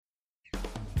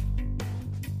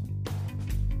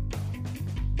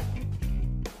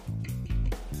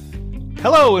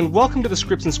Hello and welcome to the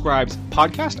Scripts and Scribes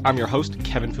podcast. I'm your host,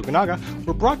 Kevin Fukunaga.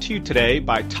 We're brought to you today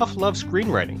by Tough Love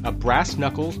Screenwriting, a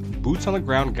brass-knuckles,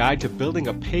 boots-on-the-ground guide to building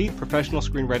a paid professional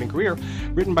screenwriting career,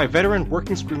 written by veteran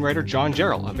working screenwriter John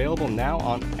Jarrell, available now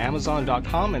on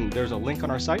Amazon.com, and there's a link on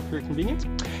our site for your convenience.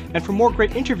 And for more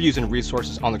great interviews and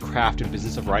resources on the craft and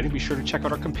business of writing, be sure to check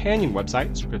out our companion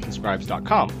website,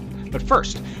 scriptsandscribes.com. But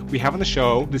first, we have on the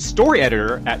show the story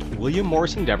editor at William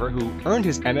Morris Endeavor, who earned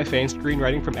his MFA in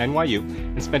screenwriting from NYU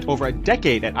and spent over a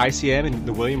decade at ICM and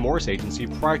the William Morris Agency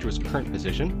prior to his current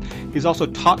position. He's also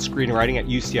taught screenwriting at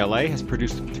UCLA, has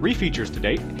produced 3 features to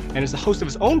date, and is the host of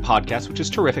his own podcast, which is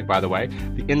terrific, by the way,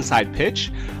 The Inside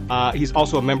Pitch. He's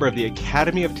also a member of the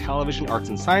Academy of Television Arts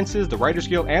and Sciences, the Writers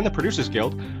Guild, and the Producers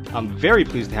Guild. I'm very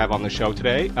pleased to have on the show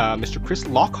today Mr. Chris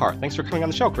Lockhart. Thanks for coming on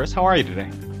the show, Chris. How are you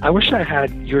today? I wish I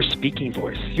had your speaking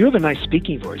voice. You have a nice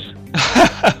speaking voice.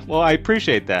 Well, I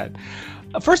appreciate that.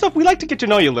 First off, we like to get to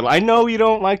know you a little. I know you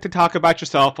don't like to talk about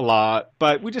yourself a lot,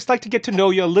 but we just like to get to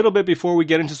know you a little bit before we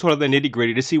get into sort of the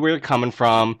nitty-gritty to see where you're coming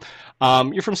from.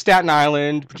 You're from Staten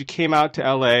Island, but you came out to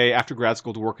LA after grad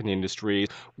school to work in the industry.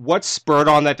 What spurred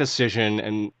on that decision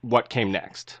and what came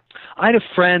next? I had a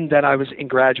friend that I was in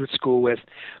graduate school with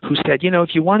who said, you know,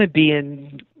 if you want to be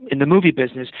in the movie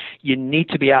business, you need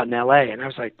to be out in LA. And I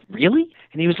was like, really?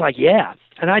 And he was like, yeah.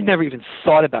 And I'd never even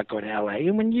thought about going to LA.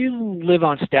 And when you live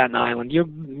on Staten Island,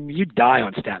 you die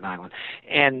on Staten Island.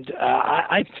 And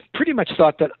I pretty much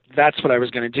thought that that's what I was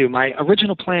going to do. My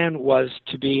original plan was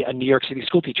to be a New York City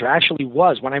school teacher. I actually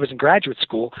was. When I was in graduate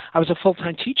school, I was a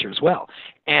full-time teacher as well.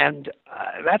 And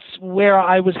that's where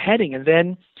I was heading. And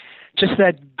then just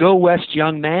that go west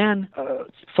young man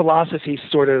philosophy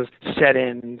sort of set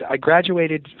in. I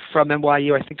graduated from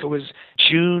NYU, I think it was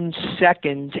June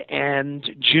 2nd, and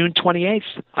June 28th,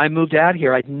 I moved out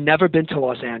here. I'd never been to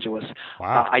Los Angeles.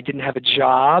 Wow. I didn't have a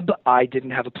job. I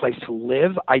didn't have a place to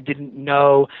live. I didn't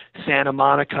know Santa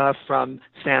Monica from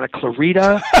Santa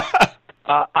Clarita.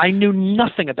 I knew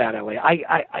nothing about LA.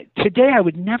 Today, I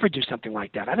would never do something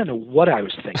like that. I don't know what I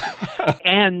was thinking.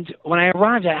 And when I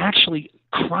arrived, I actually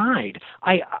cried.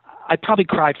 I probably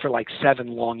cried for like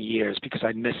 7 long years because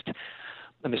I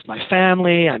missed my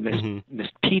family. I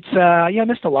missed pizza. Yeah, I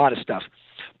missed a lot of stuff.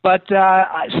 But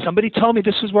somebody told me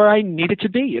this was where I needed to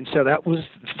be, and so that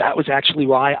was actually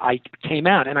why I came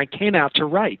out. And I came out to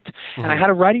write. Mm-hmm. And I had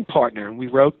a writing partner, and we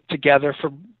wrote together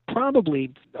for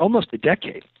probably almost a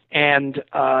decade. And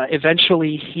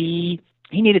eventually he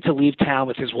needed to leave town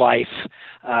with his wife.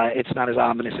 It's not as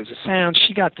ominous as it sounds.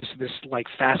 She got this like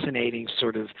fascinating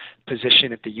sort of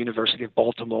position at the University of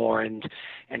Baltimore, and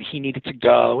he needed to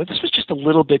go. And this was just a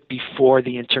little bit before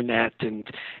the internet, and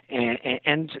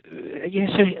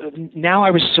so now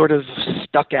I was sort of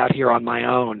stuck out here on my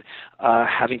own,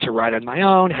 having to write on my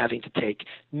own, having to take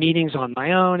meetings on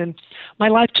my own, and my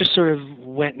life just sort of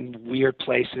went in weird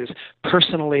places.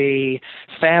 Personally,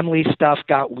 family stuff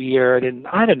got weird, and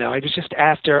I don't know. It was just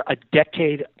after a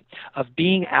decade of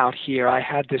being out here, I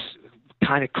had this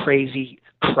kind of crazy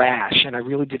crash, and I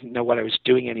really didn't know what I was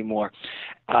doing anymore.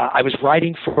 I was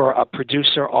writing for a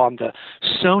producer on the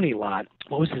Sony lot.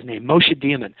 What was his name? Moshe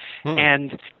Diamond.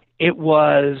 And it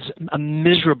was a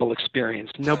miserable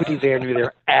experience. Nobody there knew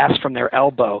their ass from their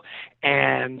elbow,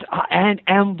 and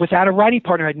without a writing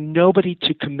partner, I had nobody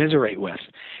to commiserate with.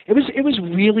 It was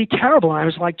really terrible. And I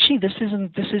was like, gee, this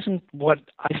isn't what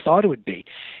I thought it would be.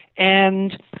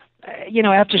 And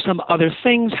after some other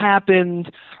things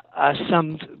happened,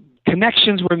 some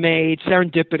connections were made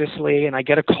serendipitously, and I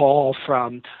get a call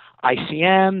from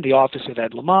ICM, the office of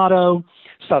Ed L'Amato.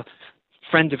 So,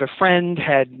 friend of a friend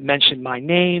had mentioned my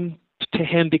name to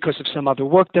him because of some other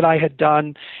work that I had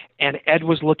done, and Ed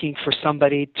was looking for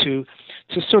somebody to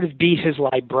sort of be his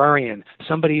librarian,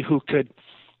 somebody who could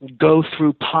go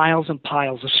through piles and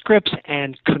piles of scripts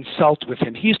and consult with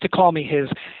him. He used to call me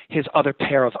his other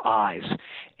pair of eyes,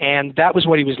 and that was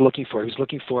what he was looking for. He was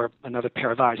looking for another pair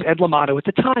of eyes. Ed L'Amato at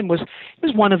the time was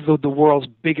one of the world's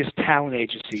biggest talent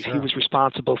agencies. Sure. He was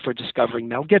responsible for discovering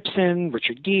Mel Gibson,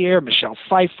 Richard Gere, Michelle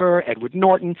Pfeiffer, Edward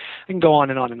Norton, and go on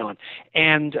and on and on.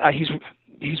 And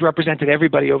he's represented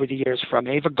everybody over the years, from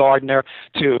Ava Gardner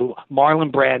to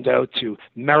Marlon Brando to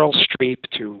Meryl Streep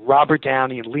to Robert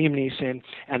Downey and Liam Neeson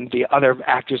and the other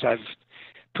actors I've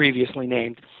previously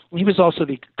named. He was also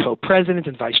the co-president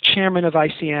and vice chairman of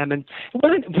ICM, and it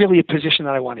wasn't really a position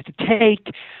that I wanted to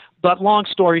take, but long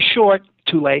story short,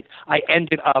 too late, I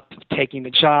ended up taking the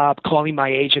job, calling my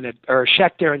agent at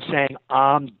Schechter and saying,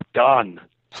 I'm done.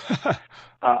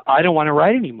 I don't want to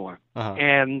write anymore. Uh-huh.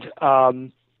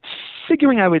 And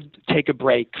figuring I would take a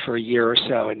break for a year or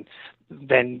so and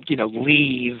then,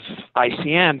 leave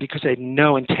ICM, because I had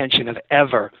no intention of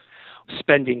ever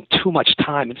spending too much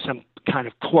time in some kind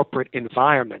of corporate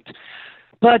environment.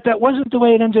 But that wasn't the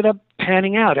way it ended up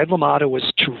panning out. Ed LaMotta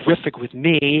was terrific with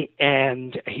me,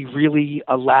 and he really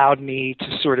allowed me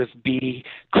to sort of be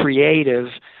creative.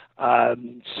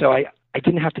 So I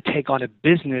didn't have to take on a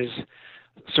business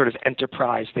sort of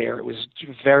enterprise there. It was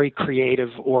very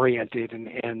creative oriented,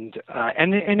 and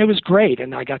it was great.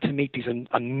 And I got to meet these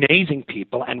amazing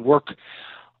people and work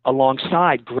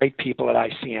alongside great people at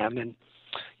ICM. And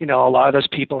you know, a lot of those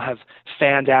people have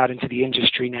fanned out into the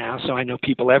industry now, so I know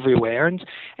people everywhere. And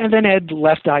then Ed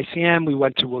left ICM. We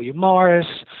went to William Morris,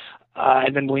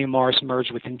 and then William Morris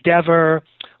merged with Endeavor.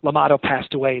 LaMotta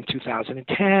passed away in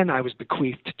 2010. I was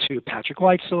bequeathed to Patrick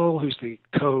Weitzel, who's the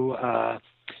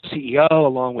co-CEO,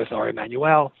 along with Ari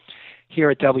Emanuel here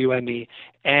at WME.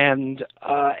 And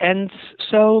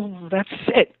so that's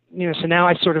it. You know, so now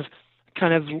I sort of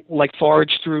kind of like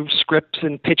forage through scripts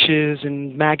and pitches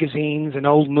and magazines and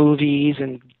old movies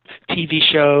and TV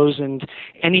shows and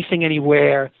anything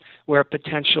anywhere where a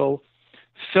potential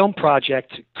film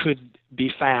project could be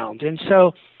found. And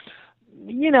so,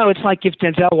 you know, it's like if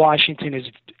Denzel Washington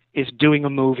is doing a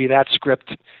movie, that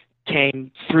script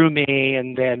came through me,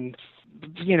 and then,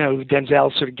 you know,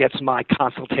 Denzel sort of gets my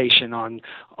consultation on,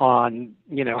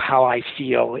 you know, how I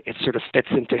feel it sort of fits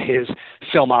into his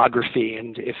filmography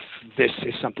and if this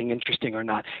is something interesting or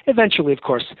not. Eventually, of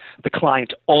course, the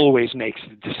client always makes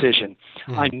the decision.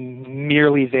 Mm-hmm. I'm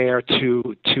merely there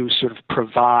to sort of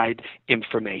provide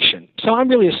information. So I'm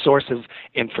really a source of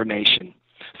information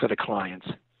for the clients.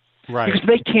 Right. Because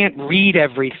they can't read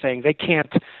everything. They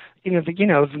can't,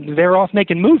 they're off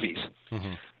making movies.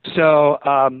 Mm-hmm. So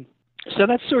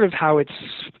that's sort of how it's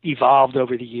evolved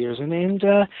over the years, and it's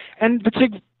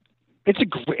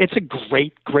a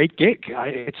great gig.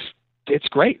 It's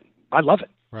great. I love it.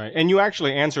 Right, and you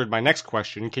actually answered my next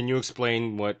question. Can you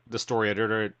explain what the story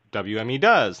editor at WME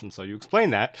does? And so you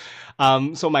explained that.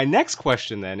 So my next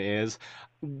question then is,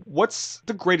 what's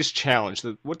the greatest challenge?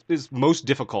 What is most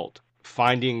difficult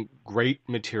finding great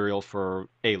material for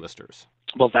A-listers?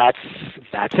 Well, that's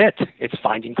it. It's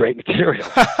finding great material.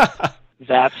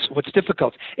 That's what's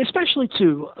difficult, especially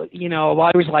I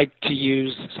always like to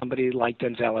use somebody like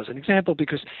Denzel as an example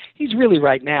because he's really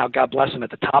right now, God bless him, at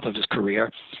the top of his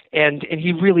career, and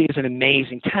he really is an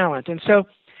amazing talent. And so,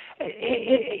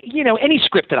 any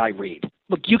script that I read,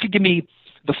 look, you could give me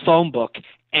the phone book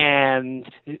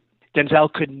and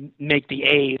Denzel could make the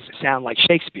A's sound like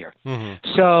Shakespeare.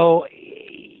 Mm-hmm. So,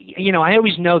 I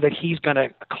always know that he's going to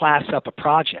class up a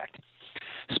project.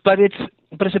 But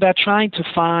it's about trying to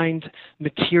find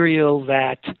material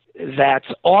that's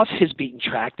off his beaten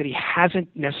track, that he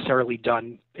hasn't necessarily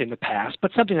done in the past,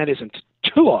 but something that isn't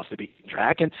too off the beaten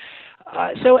track. And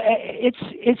so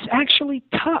it's actually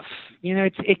tough.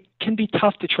 It can be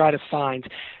tough to try to find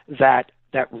that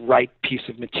right piece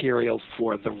of material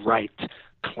for the right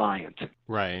client.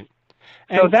 Right.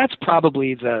 So that's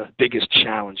probably the biggest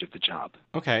challenge of the job.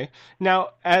 Okay. Now,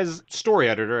 as story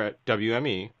editor at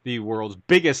WME, the world's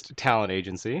biggest talent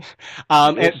agency,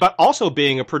 but also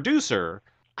being a producer,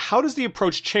 how does the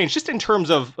approach change just in terms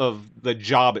of the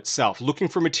job itself, looking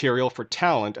for material for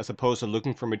talent as opposed to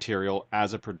looking for material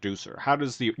as a producer? How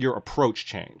does your approach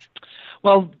change?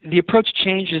 Well, the approach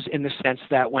changes in the sense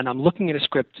that when I'm looking at a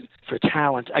script for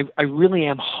talent, I really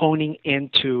am honing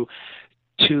into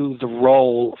the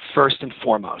role first and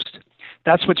foremost.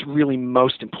 That's what's really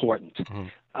most important. Mm-hmm.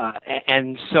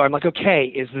 And so I'm like, okay,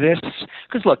 is this...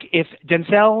 Because look, if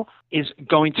Denzel is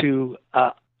going to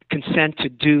consent to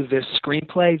do this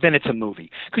screenplay, then it's a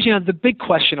movie. Because, the big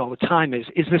question all the time is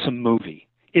this a movie?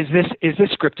 Is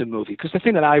this script a movie? Because the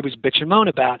thing that I always bitch and moan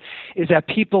about is that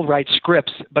people write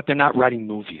scripts, but they're not writing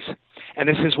movies. And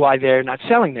this is why they're not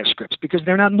selling their scripts, because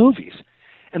they're not movies.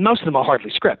 And most of them are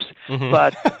hardly scripts. Mm-hmm.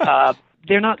 But...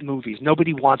 they're not movies.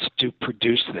 Nobody wants to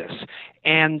produce this.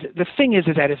 And the thing is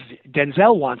that if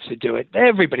Denzel wants to do it,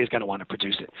 everybody's going to want to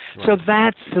produce it.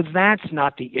 Right. So that's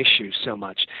not the issue so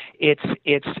much. Is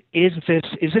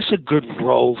this a good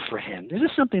role for him? Is this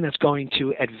something that's going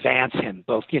to advance him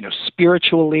both,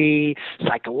 spiritually,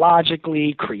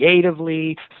 psychologically,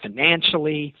 creatively,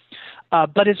 financially?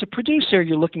 But as a producer,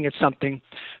 you're looking at something,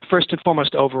 first and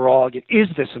foremost, overall, is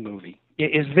this a movie?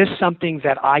 Is this something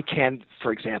that I can,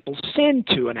 for example, send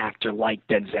to an actor like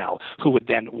Denzel, who would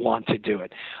then want to do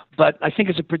it? But I think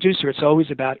as a producer, it's always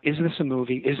about, is this a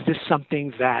movie? Is this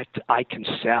something that I can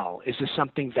sell? Is this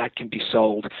something that can be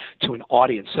sold to an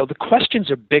audience? So the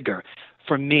questions are bigger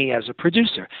for me as a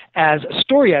producer. As a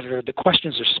story editor, the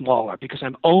questions are smaller because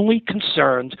I'm only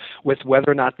concerned with whether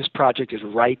or not this project is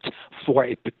right for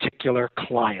a particular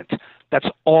client. That's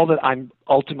all that I'm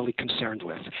ultimately concerned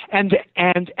with. And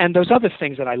those other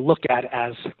things that I look at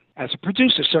as a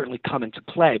producer certainly come into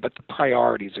play, but the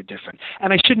priorities are different.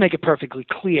 And I should make it perfectly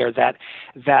clear that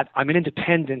I'm an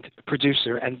independent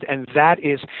producer, and that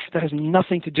has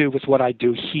nothing to do with what I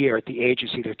do here at the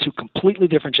agency. They're two completely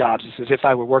different jobs. It's as if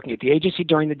I were working at the agency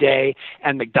during the day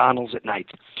and McDonald's at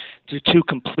night. They're two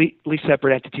completely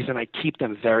separate entities, and I keep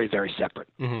them very, very separate.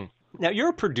 Mm-hmm. Now, you're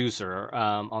a producer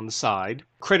on the side,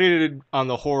 credited on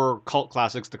the horror cult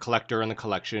classics, The Collector and The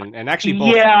Collection, and actually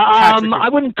both. Yeah, I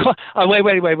wouldn't call. Oh,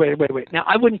 wait. Now,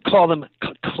 I wouldn't call them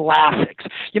classics.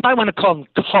 You might want to call them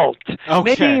cult.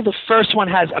 Okay. Maybe the first one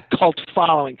has a cult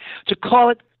following. To call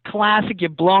it classic, you're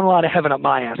blowing a lot of heaven up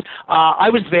my ass. I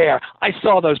was there. I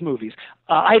saw those movies.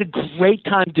 I had a great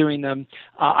time doing them.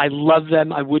 I love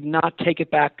them. I would not take it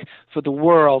back for the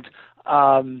world.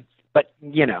 But,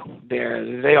 they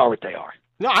are what they are.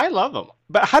 No, I love them.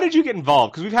 But how did you get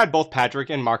involved? Because we've had both Patrick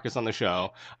and Marcus on the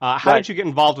show. How did you get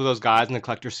involved with those guys in the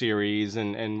Collector series,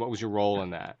 and what was your role in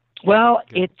that? Well,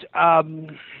 it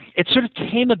sort of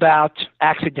came about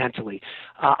accidentally.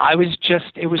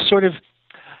 It was sort of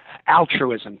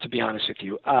altruism, to be honest with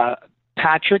you.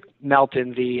 Patrick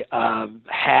Melton, the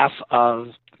half of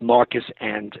Marcus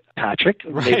and Patrick.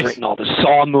 Right. They've written all the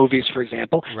Saw movies, for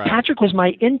example. Right. Patrick was my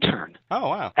intern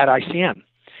at ICM.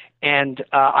 And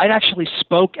I actually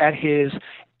spoke at his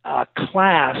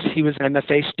class. He was an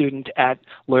MFA student at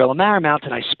Loyola Marymount,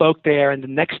 and I spoke there. And the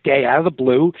next day, out of the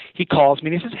blue, he calls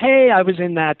me and he says, "Hey, I was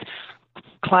in that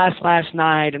class last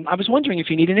night, and I was wondering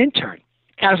if you need an intern."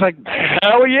 And I was like,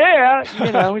 "Hell yeah!"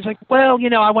 He's like, "Well,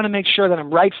 I want to make sure that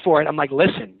I'm right for it." I'm like,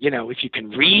 "Listen, if you can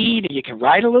read and you can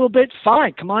write a little bit,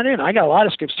 fine, come on in. I got a lot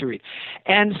of scripts to read."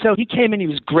 And so he came in. He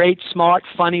was great, smart,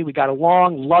 funny. We got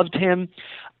along, loved him.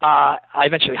 I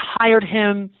eventually hired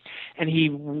him, and he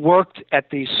worked at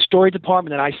the story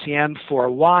department at ICM for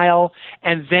a while,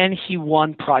 and then he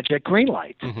won Project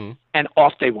Greenlight, and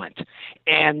off they went.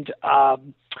 And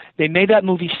they made that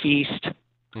movie Feast.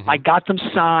 I got them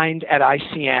signed at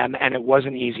ICM, and it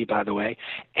wasn't easy, by the way,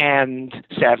 and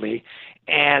sadly.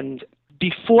 And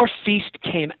before Feast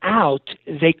came out,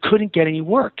 they couldn't get any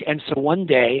work. And so one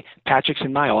day, Patrick's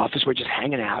in my office, we're just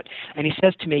hanging out, and he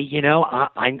says to me,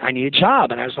 I need a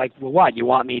job. And I was like, "Well, what? You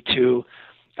want me to,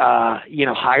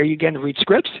 hire you again to read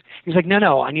scripts?" He's like,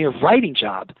 No, I need a writing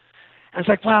job. I was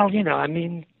like, "Well,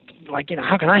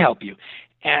 how can I help you?"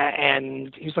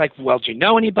 And he's like, "Well, do you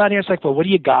know anybody?" I was like, "Well, what do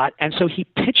you got?" And so he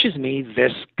pitches me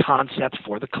this concept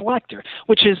for The Collector,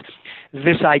 which is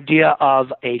this idea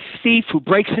of a thief who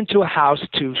breaks into a house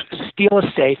to steal a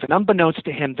safe, and unbeknownst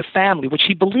to him, the family, which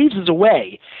he believes is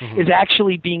away, is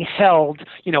actually being held,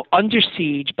 under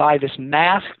siege by this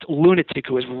masked lunatic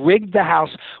who has rigged the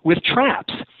house with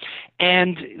traps.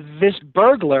 And this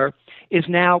burglar is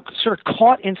now sort of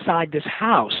caught inside this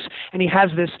house, and he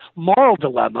has this moral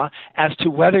dilemma as to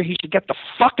whether he should get the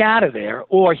fuck out of there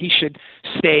or he should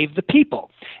save the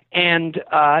people. And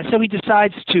so he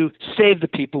decides to save the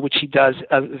people, which he does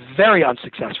very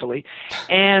unsuccessfully.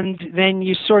 And then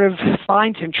you sort of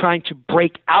find him trying to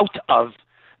break out of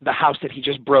the house that he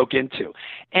just broke into.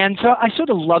 And so I sort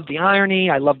of love the irony.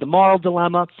 I love the moral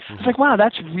dilemma. I was like, wow,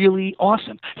 that's really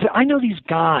awesome. So I know these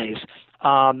guys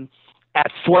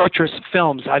at Fortress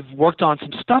Films. I've worked on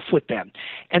some stuff with them,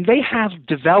 and they have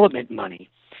development money.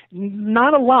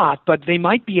 Not a lot, but they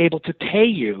might be able to pay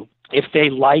you if they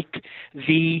like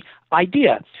the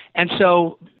idea. And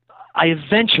so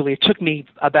it took me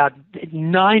about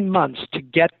 9 months to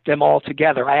get them all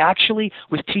together. I actually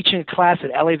was teaching a class at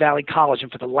LA Valley College, and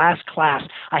for the last class,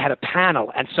 I had a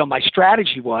panel. And so my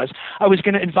strategy was I was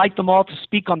going to invite them all to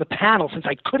speak on the panel since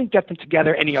I couldn't get them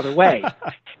together any other way.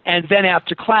 And then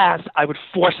after class, I would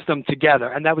force them together.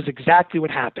 And that was exactly what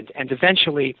happened. And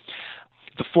eventually,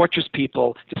 the Fortress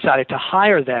people decided to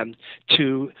hire them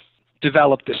to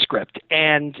develop the script.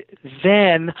 And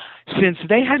then, since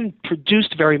they hadn't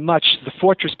produced very much, the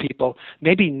Fortress people,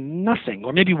 maybe nothing,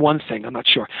 or maybe one thing, I'm not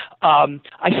sure,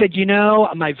 I said,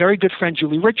 my very good friend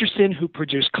Julie Richardson, who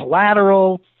produced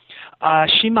Collateral,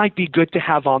 she might be good to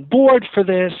have on board for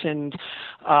this. And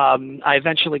I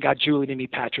eventually got Julie to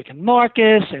meet Patrick and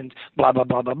Marcus, and blah, blah,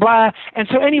 blah, blah, blah. And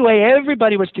so anyway,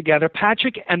 everybody was together.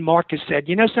 Patrick and Marcus said,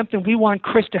 something, we want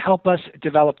Chris to help us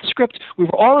develop the script. We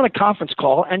were all on a conference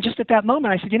call, and just at that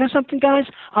moment, I said, something, guys?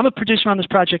 I'm a producer on this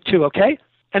project too, okay?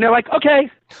 And they're like,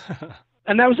 okay.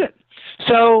 And that was it.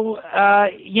 So,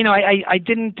 I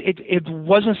didn't, it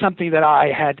wasn't something that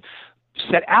I had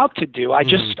set out to do. I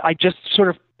just sort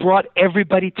of brought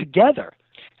everybody together.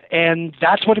 And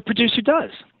that's what a producer does.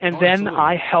 And then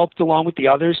I helped along with the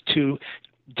others to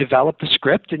develop the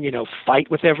script and, fight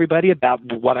with everybody about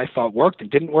what I thought worked and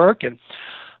didn't work. And,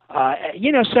 so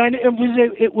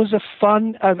it was a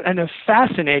fun and a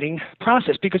fascinating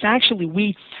process, because actually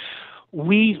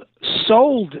we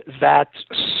sold that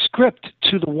script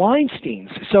to the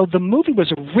Weinsteins. So the movie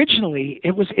was originally,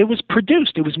 it was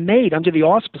produced, it was made under the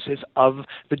auspices of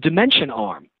the Dimension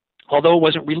arm, although it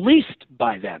wasn't released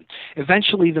by them.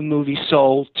 Eventually the movie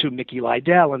sold to Mickey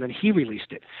Lydell, and then he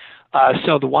released it.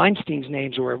 So the Weinstein's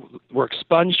names were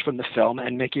expunged from the film,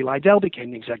 and Mickey Lydell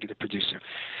became the executive producer.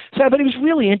 But it was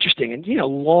really interesting, and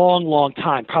long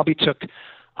time. Probably took,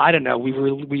 I don't know. We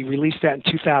released that in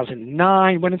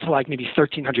 2009. Went into like maybe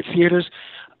 1,300 theaters.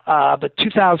 But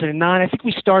 2009, I think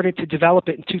we started to develop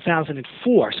it in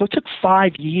 2004. So it took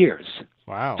 5 years.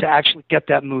 Wow. To actually get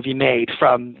that movie made,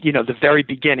 from the very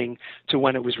beginning to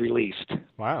when it was released.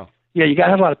 Wow. Yeah, you got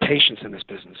to have a lot of patience in this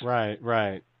business.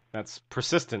 Right. That's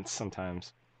persistence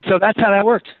sometimes. So that's how that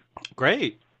worked.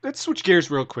 Great. Let's switch gears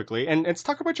real quickly and let's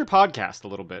talk about your podcast a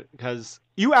little bit, because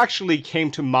you actually came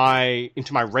into my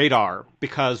radar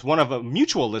because one of a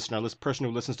mutual listener, this person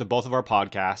who listens to both of our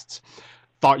podcasts,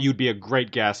 thought you'd be a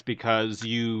great guest because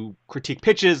you critique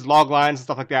pitches, log lines, and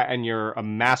stuff like that, and you're a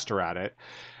master at it.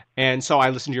 And so I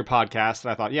listened to your podcast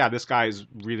and I thought, yeah, this guy is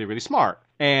really, really smart.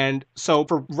 And so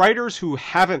for writers who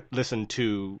haven't listened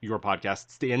to your podcast,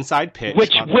 it's the Inside Pitch.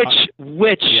 Which,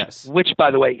 yes. by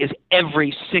the way, is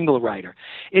every single writer.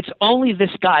 It's only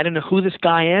this guy. I don't know who this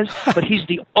guy is, but he's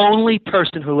the only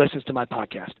person who listens to my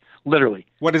podcast. Literally.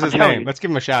 What is his name? Let's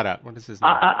give him a shout out. What is his name?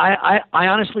 I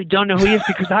honestly don't know who he is,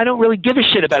 because I don't really give a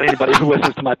shit about anybody who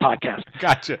listens to my podcast.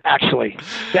 Gotcha. Actually,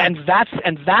 and that's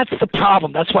the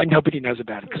problem. That's why nobody knows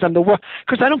about it, because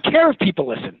I don't care if people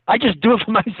listen. I just do it for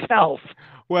myself.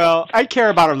 Well, I care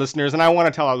about our listeners, and I want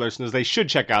to tell our listeners they should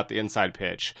check out the Inside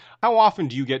Pitch. How often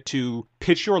do you get to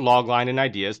pitch your logline and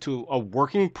ideas to a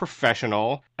working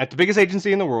professional at the biggest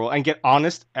agency in the world and get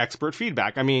honest, expert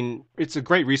feedback? I mean, it's a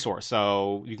great resource,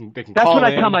 so they can call in. That's what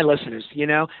I tell my listeners,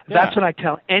 That's what I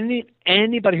tell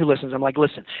anybody who listens. I'm like,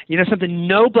 listen, something,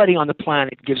 nobody on the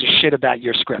planet gives a shit about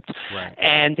your script. Right.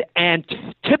 And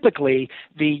typically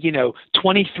the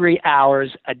 23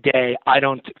 hours a day, I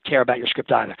don't care about your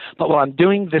script either. But while I'm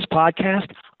doing this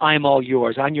podcast, I'm all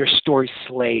yours. I'm your story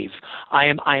slave.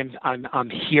 I'm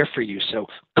here for you. So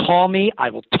call me. I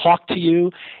will talk to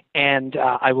you, and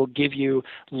I will give you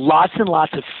lots and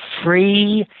lots of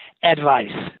free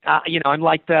advice. I'm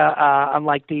like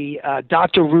the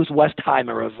Dr. Ruth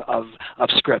Westheimer of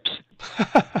scripts.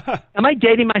 Am I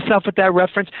dating myself with that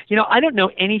reference? I don't know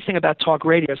anything about talk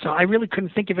radio, so I really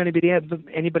couldn't think of anybody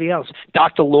else.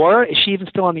 Dr. Laura, is she even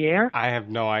still on the air? I have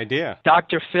no idea.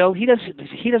 Dr. Phil, he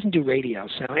doesn't do radio.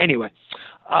 So anyway,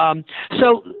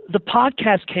 so the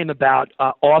podcast came about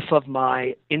off of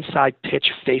my Inside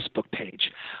Pitch Facebook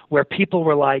page, where people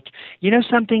were like,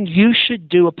 something, you should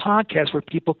do a podcast where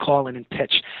people call in and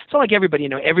pitch. So like everybody,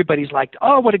 everybody's like,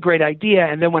 oh, what a great idea.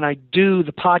 And then when I do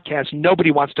the podcast,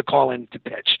 nobody wants to call in to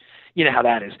pitch. You know how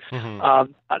that is.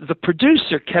 Mm-hmm. The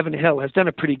producer, Kevin Hill, has done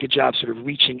a pretty good job sort of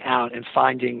reaching out and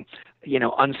finding,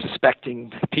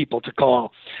 unsuspecting people to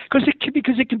call, because it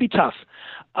can be tough.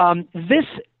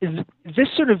 This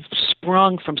sort of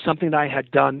sprung from something that I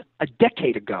had done a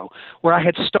decade ago, where I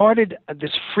had started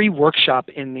this free workshop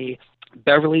in the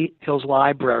Beverly Hills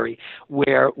Library,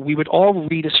 where we would all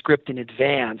read a script in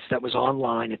advance that was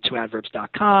online at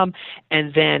twoadverbs.com,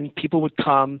 and then people would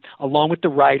come along with the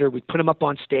writer. We'd put them up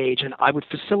on stage, and I would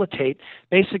facilitate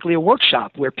basically a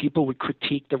workshop where people would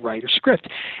critique the writer's script.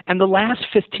 And the last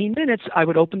 15 minutes, I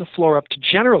would open the floor up to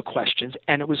general questions,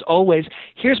 and it was always,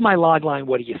 here's my log line,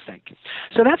 what do you think?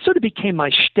 So that sort of became my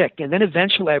shtick, and then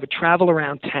eventually I would travel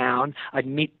around town. I'd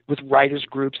meet with writers'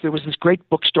 groups. There was this great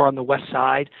bookstore on the west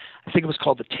side. I think it was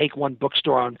called the Take One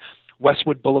Bookstore on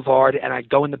Westwood Boulevard, and I'd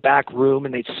go in the back room,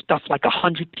 and they'd stuff like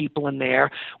 100 people in there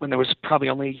when there was probably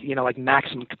only, like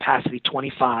maximum capacity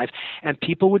 25, and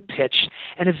people would pitch.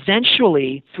 And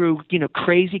eventually, through,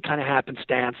 crazy kind of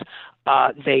happenstance,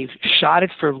 they've shot it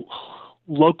for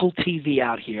local TV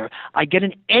out here. I get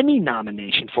an Emmy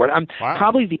nomination for it. I'm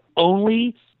probably the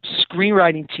only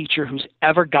screenwriting teacher who's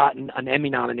ever gotten an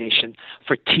Emmy nomination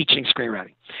for teaching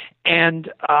screenwriting. And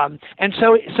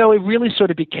so it really sort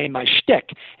of became my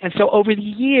shtick. And so over the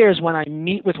years, when I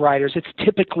meet with writers, it's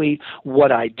typically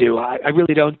what I do. I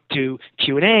really don't do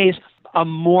Q&As. I'm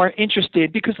more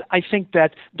interested, because I think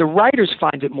that the writers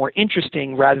find it more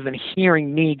interesting, rather than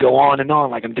hearing me go on and on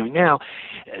like I'm doing now,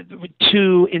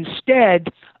 to instead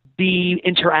be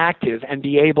interactive and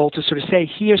be able to sort of say,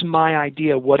 here's my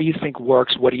idea. What do you think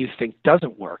works? What do you think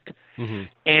doesn't work? Mm-hmm.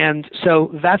 And so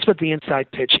that's what the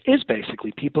inside pitch is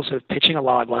basically. People sort of pitching a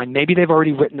log line. Maybe they've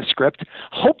already written a script.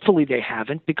 Hopefully they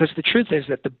haven't, because the truth is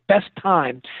that the best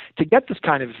time to get this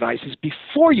kind of advice is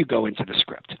before you go into the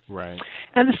script. Right.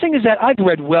 And the thing is that I've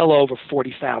read well over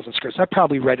 40,000 scripts. I've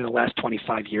probably read in the last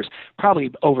 25 years,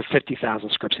 probably over 50,000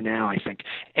 scripts now, I think.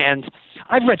 And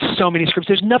I've read so many scripts.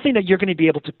 There's nothing that you're going to be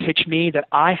able to pitch me that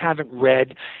I haven't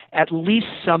read at least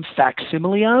some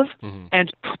facsimile of. Mm-hmm.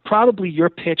 And probably your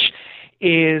pitch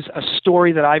is a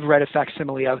story that I've read a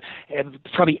facsimile of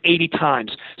probably 80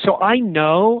 times. So I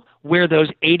know where those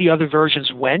 80 other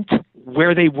versions went,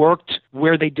 where they worked,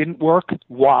 where they didn't work,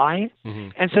 why. Mm-hmm.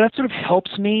 And so that sort of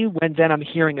helps me when then I'm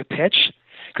hearing a pitch,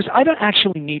 because I don't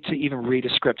actually need to even read a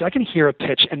script. I can hear a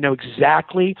pitch and know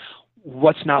exactly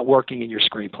what's not working in your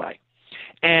screenplay.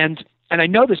 And I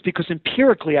know this because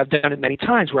empirically I've done it many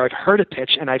times where I've heard a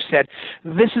pitch and I've said,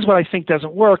 this is what I think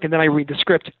doesn't work, and then I read the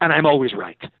script and I'm always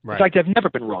right. In fact, I've never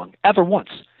been wrong, ever once.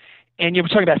 And you're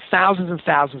talking about thousands and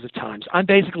thousands of times. I'm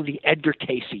basically the Edgar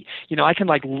Cayce. I can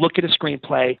look at a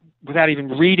screenplay without even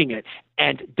reading it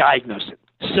and diagnose it.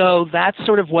 So that's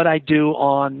sort of what I do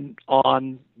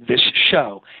on this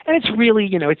show. And it's really,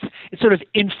 it's sort of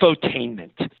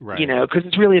infotainment, because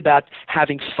it's really about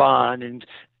having fun and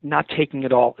not taking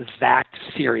it all that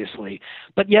seriously.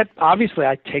 But yet, obviously,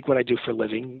 I take what I do for a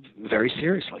living very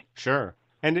seriously. Sure.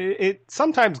 And it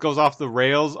sometimes goes off the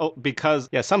rails because,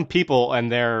 some people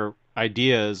and their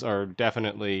ideas are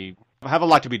definitely have a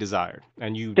lot to be desired,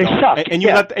 and you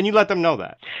let them know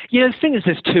that. The thing is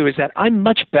this too, is that I'm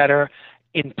much better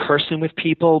in person with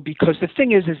people, because the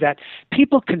thing is that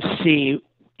people can see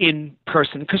in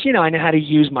person, because I know how to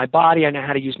use my body, I know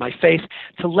how to use my face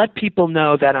to let people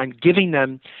know that I'm giving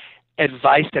them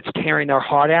advice that's tearing their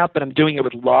heart out, but I'm doing it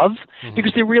with love. Mm-hmm.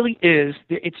 Because there really is,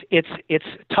 it's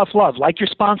tough love, like your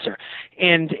sponsor,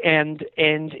 and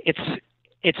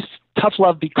it's tough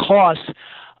love because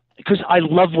I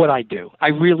love what I do. I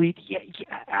really,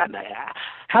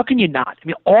 how can you not? I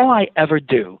mean, all I ever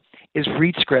do is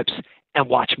read scripts and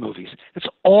watch movies. That's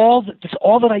all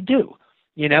that I do.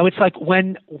 It's like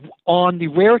when on the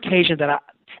rare occasion that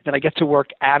I get to work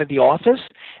out of the office,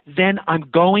 then I'm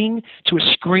going to a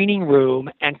screening room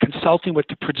and consulting with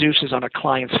the producers on a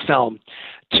client's film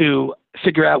to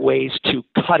figure out ways to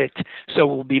cut it so it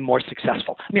will be more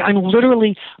successful. I mean, I'm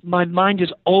literally, my mind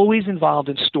is always involved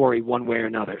in story one way or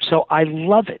another. So I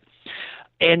love it.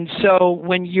 And so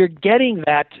when you're getting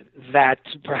that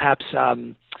perhaps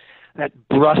that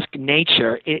brusque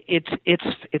nature,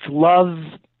 it's love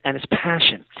and it's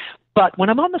passion. But when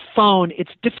I'm on the phone,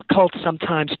 it's difficult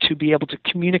sometimes to be able to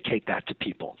communicate that to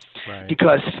people,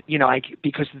 because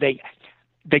because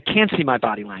they can't see my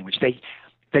body language,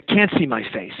 they can't see my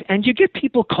face, and you get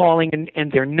people calling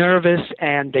and they're nervous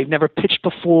and they've never pitched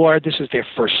before. This is their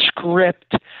first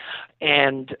script,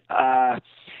 and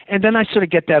then I sort of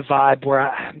get that vibe where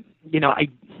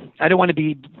I don't want to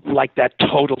be like that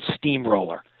total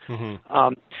steamroller.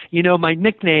 Mm-hmm. My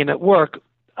nickname at work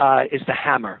is the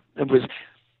Hammer.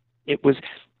 It was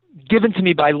given to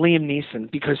me by Liam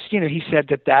Neeson because he said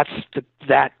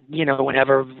that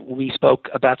whenever we spoke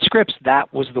about scripts,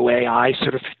 that was the way I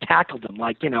sort of tackled them.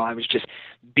 I was just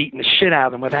beating the shit out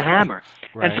of them with a hammer.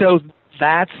 Right. And so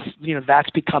that's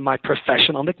become my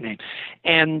professional nickname.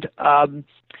 And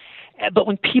but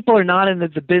when people are not in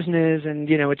the business, and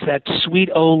it's that sweet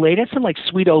old lady, it's some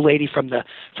sweet old lady from the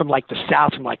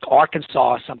South, from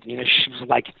Arkansas or something. She was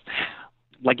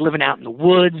like living out in the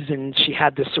woods, and she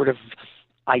had this sort of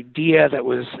idea that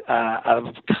was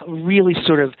really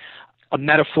sort of a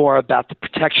metaphor about the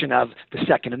protection of the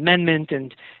Second Amendment.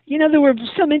 And, there were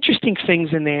some interesting things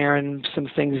in there and some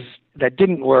things that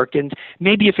didn't work. And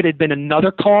maybe if it had been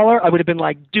another caller, I would have been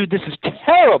like, dude, this is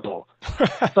terrible.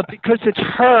 But because it's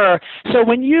her, so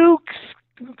when you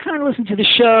kind of listen to the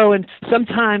show, and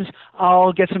sometimes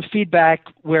I'll get some feedback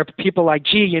where people are like,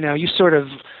 gee, you sort of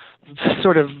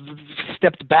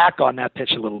stepped back on that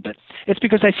pitch a little bit. It's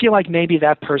because I feel like maybe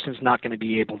that person's not going to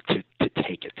be able to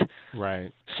take it.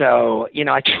 Right. So,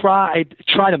 I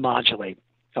try to modulate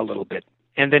a little bit,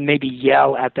 and then maybe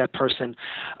yell at that person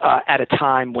at a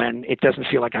time when it doesn't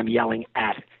feel like I'm yelling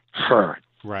at her.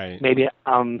 Right. Maybe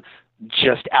I'm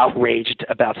just outraged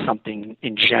about something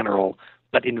in general,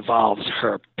 but involves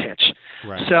her pitch.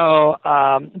 Right. So,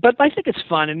 but I think it's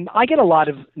fun, and I get a lot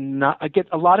of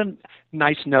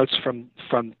nice notes from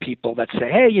people that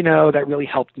say, hey, that really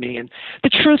helped me. And the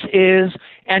truth is,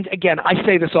 and again, I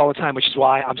say this all the time, which is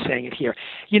why I'm saying it here.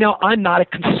 I'm not a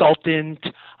consultant.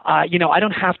 I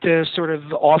don't have to sort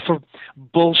of offer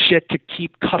bullshit to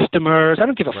keep customers. I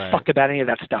don't give a fuck about any of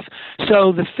that stuff.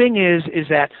 So the thing is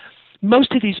that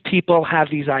most of these people have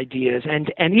these ideas,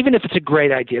 and even if it's a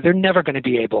great idea, they're never going to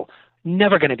be able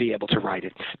to write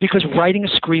it, because writing a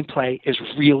screenplay is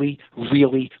really,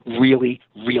 really, really,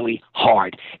 really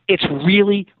hard. It's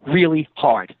really, really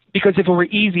hard. Because if it were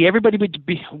easy, everybody would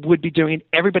be doing it.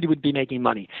 Everybody would be making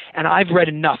money. And I've read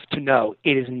enough to know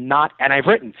it is not, and I've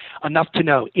written enough to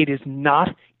know it is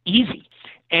not easy.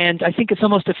 And I think it's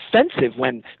almost offensive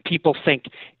when people think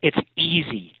it's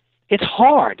easy. It's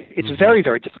hard. It's very,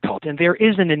 very difficult. And there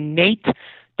is an innate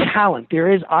talent. There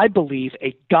is, I believe,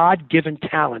 a God-given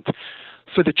talent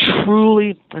for the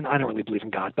truly, and I don't really believe in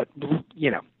God, but,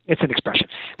 it's an expression,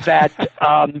 that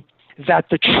that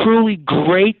the truly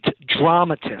great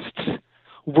dramatists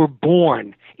were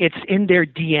born. It's in their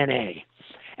DNA.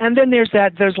 And then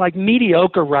there's like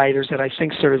mediocre writers that I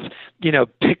think sort of,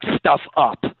 pick stuff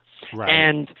up. Right.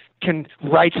 And can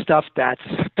write stuff that's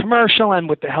commercial, and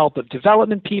with the help of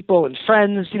development people and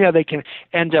friends, they can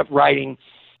end up writing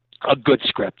a good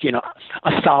script,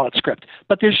 a solid script.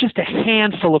 But there's just a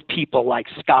handful of people like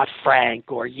Scott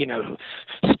Frank or,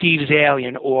 Steve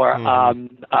Zalian or,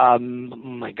 oh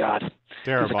my God,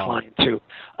 Darabont. He's a client too.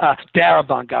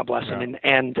 Darabont, God bless him.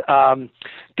 And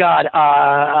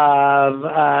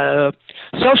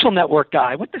Social Network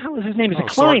guy. What the hell is his name? He's a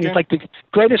client. Sorkin? He's like the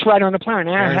greatest writer on the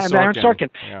planet, Aaron Sorkin.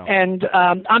 Yeah. And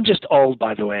I'm just old,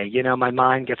 by the way. My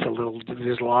mind gets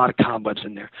there's a lot of cobwebs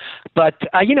in there. But,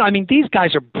 these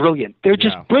guys are brilliant. They're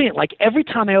just brilliant. Like every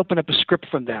time I open up a script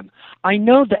from them, I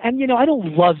know that, and, I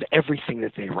don't love everything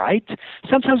that they write.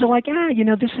 Sometimes I'm like,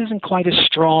 this isn't quite as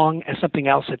strong as something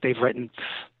else that they've written.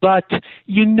 But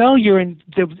you're in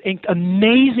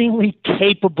amazingly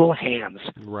capable hands.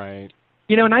 Right.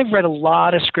 And I've read a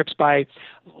lot of scripts by,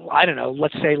 I don't know,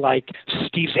 let's say like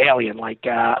Steve Zalian, like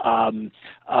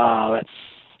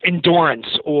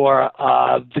Endurance or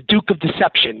The Duke of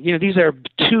Deception. These are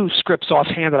two scripts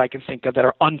offhand that I can think of that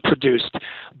are unproduced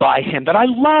by him that I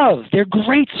love. They're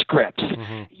great scripts.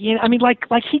 Mm-hmm.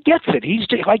 Like he gets it. He's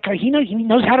just, like he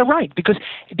knows how to write because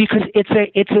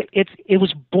it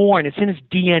was born. It's in his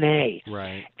DNA.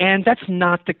 Right. And that's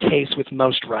not the case with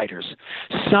most writers.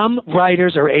 Some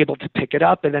writers are able to pick it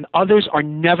up, and then others are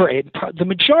never able. The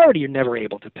majority are never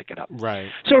able to pick it up.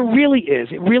 Right. So it really is.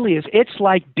 It's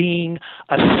like being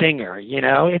a singer,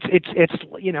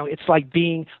 it's like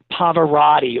being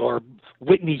Pavarotti or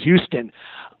Whitney Houston.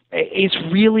 It's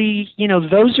really,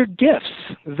 those are gifts.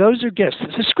 So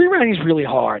screenwriting is really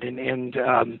hard, and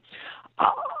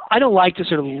I don't like to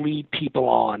sort of lead people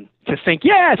on to think,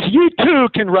 yes, you too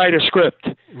can write a script,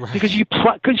 right. because you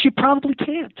probably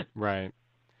can't. Right.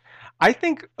 I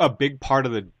think a big part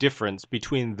of the difference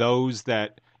between those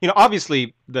that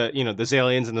obviously the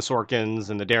Zalians and the Sorkins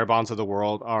and the Darabonts of the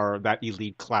world are that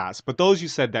elite class. But those you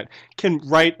said that can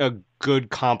write a good,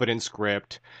 competent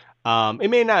script, they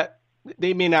may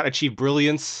not achieve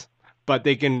brilliance, but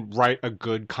they can write a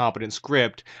good, competent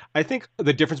script. I think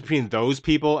the difference between those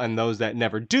people and those that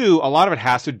never do, a lot of it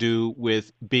has to do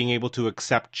with being able to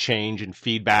accept change and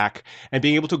feedback and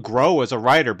being able to grow as a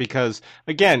writer. Because,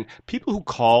 again, people who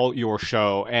call your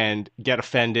show and get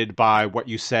offended by what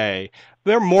you say,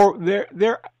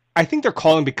 I think they're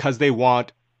calling because they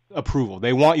want approval.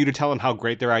 They want you to tell them how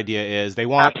great their idea is. They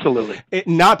want absolutely it,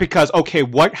 not because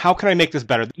how can I make this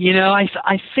better?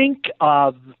 I think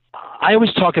I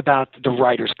always talk about the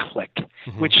writer's click,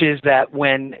 mm-hmm. which is that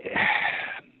when,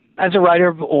 as a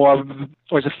writer or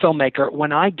as a filmmaker,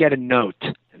 when I get a note,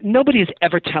 nobody is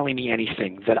ever telling me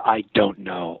anything that I don't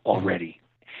know already.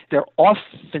 They're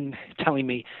often telling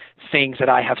me things that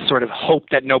I have sort of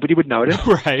hoped that nobody would notice.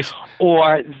 Right.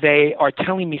 Or they are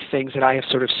telling me things that I have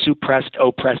sort of suppressed,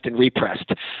 oppressed, and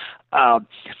repressed.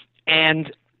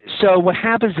 And so what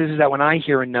happens is that when I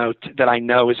hear a note that I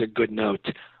know is a good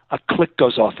note, a click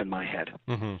goes off in my head.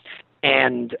 Mm-hmm.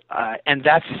 And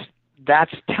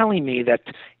that's telling me that,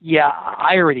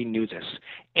 I already knew this.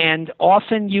 And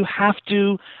often you have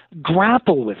to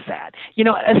grapple with that.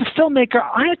 As a filmmaker,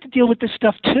 I have to deal with this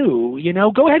stuff too.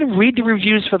 Go ahead and read the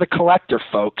reviews for The Collector,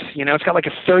 folks. It's got like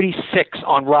a 36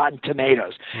 on Rotten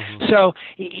Tomatoes. Mm-hmm. So,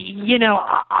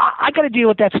 I got to deal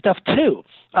with that stuff too.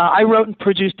 I wrote and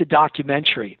produced a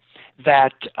documentary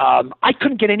that I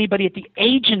couldn't get anybody at the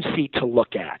agency to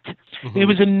look at. Mm-hmm. It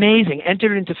was amazing.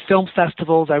 Entered into film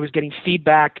festivals. I was getting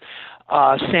feedback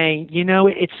saying,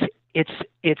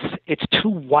 it's too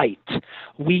white.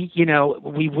 We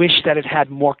wish that it had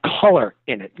more color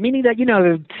in it. Meaning that,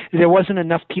 there wasn't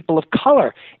enough people of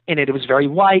color in it. It was very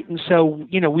white, and so,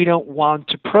 we don't want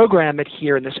to program it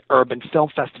here in this urban film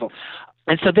festival.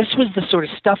 And so this was the sort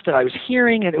of stuff that I was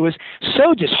hearing, and it was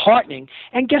so disheartening.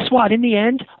 And guess what? In the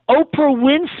end, Oprah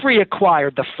Winfrey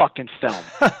acquired the fucking film.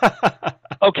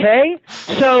 Okay?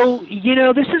 So,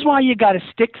 this is why you got to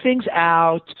stick things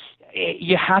out.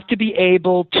 You have to be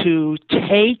able to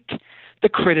take the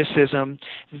criticism.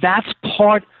 That's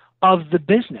part of the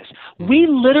business. We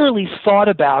literally thought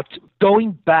about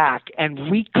going back and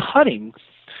recutting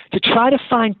to try to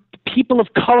find people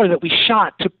of color that we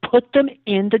shot to put them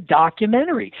in the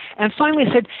documentary. And finally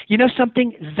I said,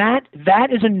 something,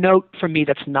 that is a note for me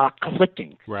that's not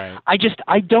clicking. Right.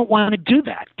 I don't want to do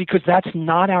that because that's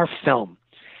not our film.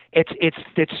 It's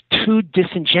too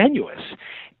disingenuous.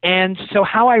 And so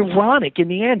how ironic in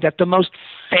the end that the most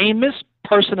famous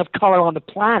person of color on the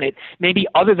planet, maybe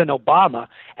other than Obama,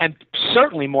 and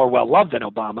certainly more well-loved than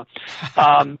Obama,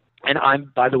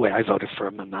 and by the way, I voted for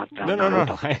him. I'm not.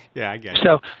 No. Yeah, I get it.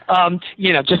 So,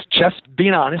 just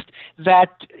being honest, that,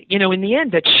 in the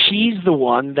end, that she's the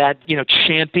one that,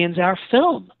 champions our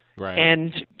film. Right.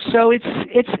 And so it's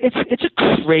a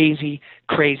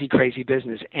crazy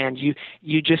business, and you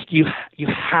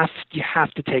have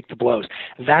to take the blows.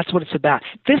 That's what it's about.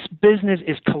 This business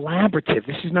is collaborative.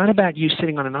 This is not about you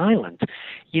sitting on an island.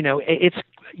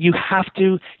 You have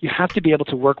to be able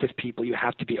to work with people. You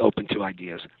have to be open to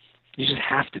ideas. You just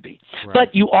have to be. Right.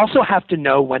 But you also have to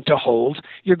know when to hold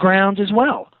your ground as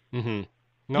well. Mm-hmm.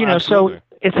 No, absolutely.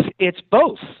 So it's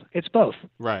both. It's both.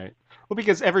 Right. Well,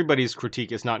 because everybody's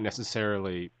critique is not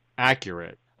necessarily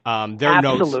accurate. Their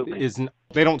notes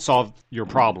they don't solve your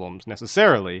problems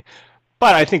necessarily.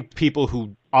 But I think people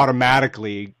who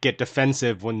automatically get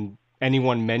defensive when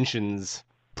anyone mentions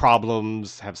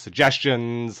problems, have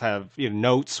suggestions, have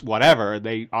notes, whatever,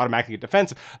 they automatically get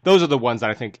defensive. Those are the ones that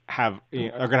I think are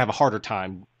going to have a harder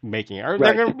time making it. Or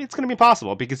right. It's going to be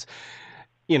impossible because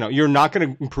you're not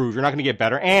going to improve, you're not going to get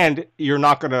better, and you're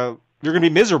going to be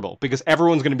miserable because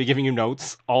everyone's going to be giving you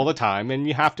notes all the time, and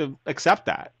you have to accept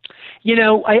that.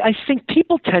 I think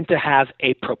people tend to have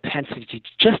a propensity,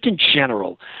 just in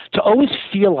general, to always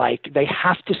feel like they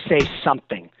have to say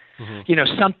something.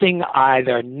 Mm-hmm. Something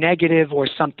either negative or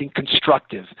something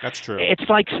constructive. That's true. It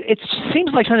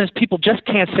seems like sometimes people just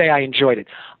can't say I enjoyed it.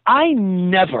 I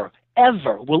never,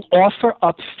 ever will offer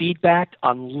up feedback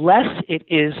unless it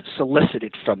is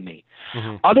solicited from me.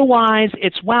 Mm-hmm. Otherwise,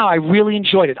 it's, wow, I really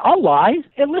enjoyed it. I'll lie.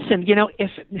 And listen,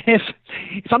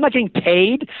 if I'm not getting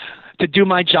paid to do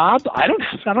my job, I don't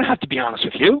have to be honest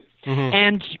with you.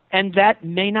 Mm-hmm. And that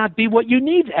may not be what you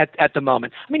need at the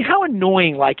moment. I mean, how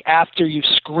annoying, like after you've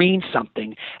screened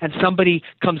something and somebody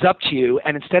comes up to you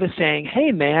and instead of saying,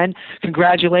 hey man,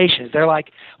 congratulations, they're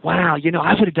like, wow,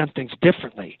 I would have done things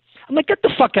differently. I'm like, get the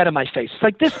fuck out of my face. It's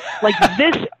like this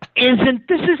isn't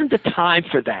the time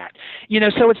for that.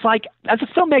 So it's like, as a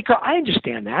filmmaker, I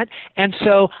understand that. And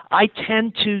so I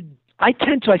tend to, I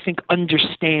think,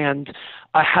 understand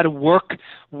how to work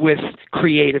with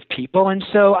creative people. And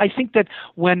so I think that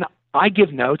when I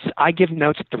give notes at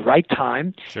the right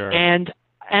time. Sure. And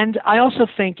I also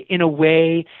think in a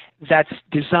way that's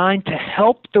designed to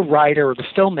help the writer or the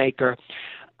filmmaker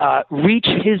reach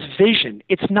his vision.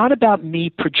 It's not about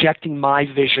me projecting my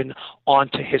vision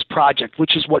onto his project,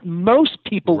 which is what most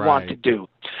people want to do.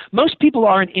 Most people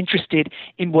aren't interested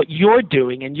in what you're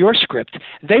doing in your script.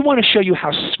 They want to show you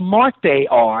how smart they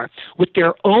are with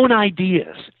their own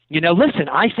ideas. Listen,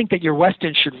 I think that your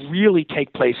Western should really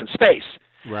take place in space.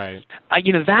 Right.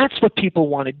 That's what people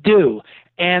want to do.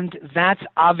 And that's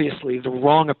obviously the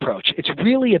wrong approach. It's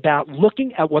really about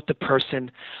looking at what the person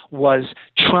was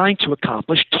trying to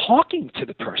accomplish, talking to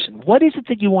the person. What is it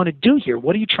that you want to do here?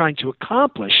 What are you trying to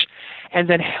accomplish? And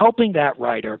then helping that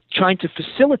writer, trying to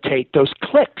facilitate those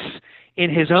clicks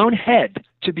in his own head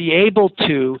to be able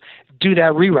to do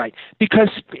that rewrite. Because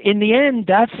in the end,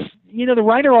 that's, the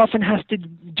writer often has to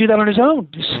do that on his own.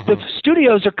 The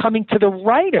studios are coming to the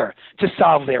writer to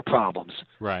solve their problems.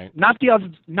 Right. Not the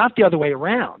other way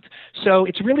around. So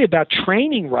it's really about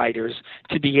training writers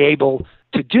to be able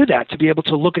to do that, to be able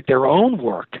to look at their own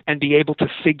work and be able to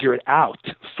figure it out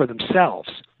for themselves.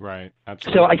 Right.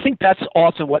 Absolutely. So I think that's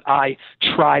often what I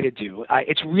try to do.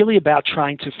 It's really about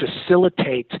trying to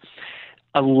facilitate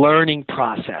a learning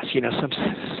process,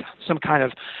 some kind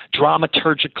of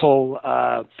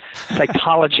dramaturgical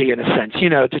psychology in a sense,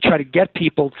 to try to get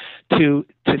people to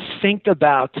think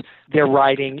about their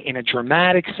writing in a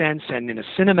dramatic sense and in a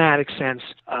cinematic sense.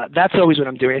 That's always what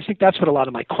I'm doing. I think that's what a lot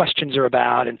of my questions are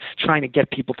about, and trying to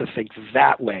get people to think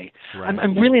that way. Right.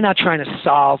 I'm really not trying to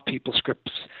solve people's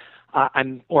scripts.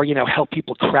 Help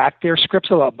people crack their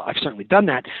scripts. Although I've certainly done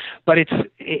that, but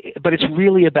it's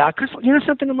really about, because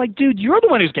something. I'm like, dude, you're the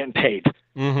one who's getting paid.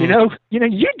 Mm-hmm.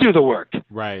 You do the work.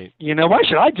 Right. Why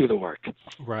should I do the work?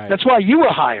 Right. That's why you were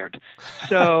hired.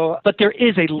 So, but there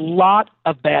is a lot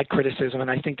of bad criticism, and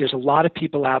I think there's a lot of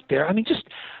people out there. I mean, just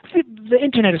the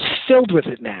internet is filled with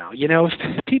it now.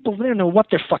 People, they don't know what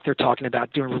the fuck they're talking about,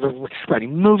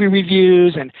 writing movie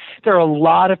reviews, and there are a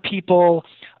lot of people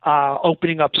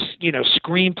opening up,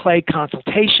 screenplay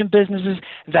consultation businesses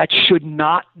that should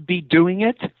not be doing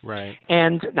it. Right.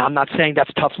 And now I'm not saying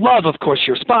that's tough love, of course,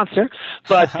 your sponsor,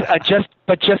 but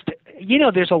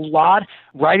there's a lot.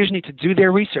 Writers need to do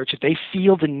their research. If they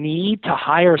feel the need to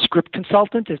hire a script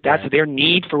consultant, if that's their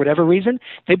need for whatever reason,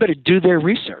 they better do their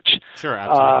research. Sure,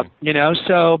 absolutely.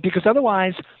 So because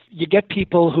otherwise you get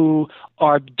people who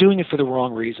are doing it for the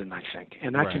wrong reason, I think,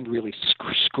 and that can really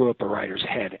screw up a writer's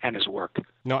head and his work.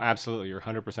 No, absolutely. You're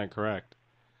 100% correct.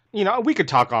 We could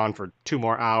talk on for 2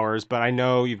 more hours, but I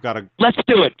know you've got to... Let's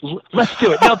do it.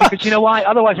 No, because you know why?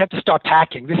 Otherwise I have to start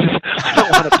packing. I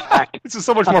don't want to pack. This is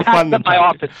so much more fun than my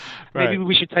office. Right. Maybe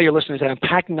we should tell your listeners that I'm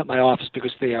packing up my office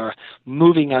because they are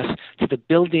moving us to the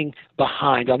building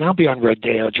behind. I'll now be on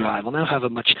Rodeo Drive. I'll now have a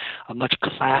much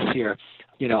classier...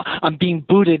 I'm being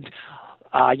booted,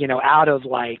 out of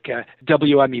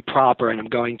WME proper, and I'm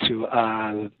going to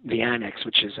the Annex,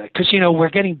 which is because we're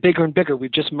getting bigger and bigger.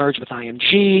 We've just merged with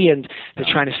IMG, and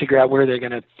they're trying to figure out where they're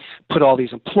going to put all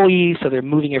these employees. So they're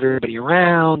moving everybody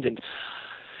around, and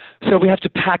so we have to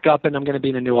pack up. And I'm going to be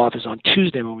in a new office on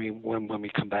Tuesday when we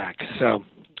come back. So.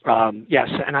 Yes,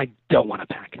 and I don't want to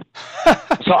pack.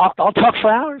 So I'll talk for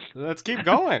hours. Let's keep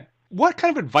going. What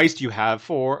kind of advice do you have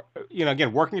for,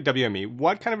 again, working at WME,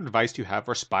 what kind of advice do you have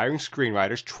for aspiring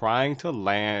screenwriters trying to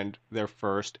land their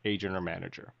first agent or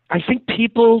manager? I think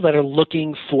people that are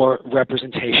looking for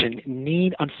representation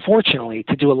need, unfortunately,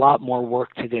 to do a lot more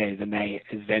work today than they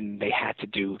had to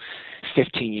do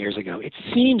 15 years ago. It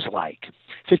seems like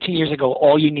 15 years ago,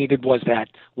 all you needed was that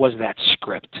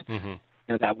script. Mm-hmm.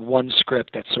 That one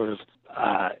script that sort of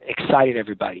excited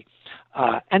everybody.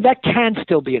 And that can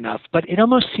still be enough, but it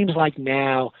almost seems like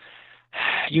now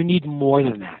you need more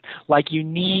than that. Like you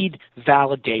need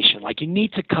validation. Like you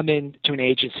need to come in to an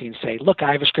agency and say, look,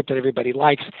 I have a script that everybody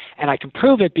likes, and I can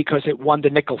prove it because it won the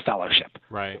Nickel Fellowship.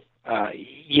 Right. Or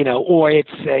it's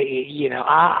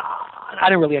I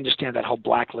don't really understand that whole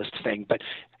blacklist thing, but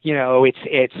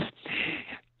it's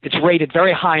rated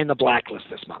very high in the blacklist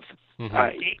this month.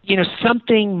 Mm-hmm.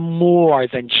 Something more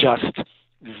than just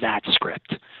that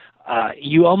script.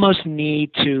 You almost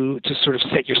need to sort of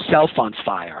set yourself on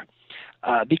fire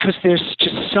because there's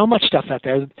just so much stuff out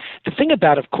there. The thing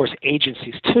about, of course,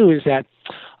 agencies too is that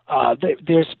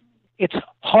it's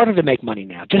harder to make money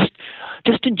now.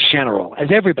 Just in general, as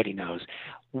everybody knows,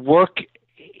 work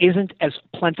isn't as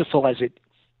plentiful as it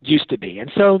used to be,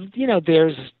 and so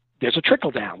there's a trickle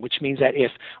down, which means that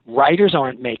if writers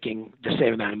aren't making the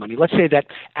same amount of money, let's say that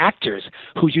actors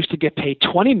who used to get paid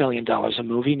 $20 million a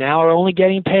movie now are only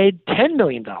getting paid $10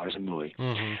 million a movie.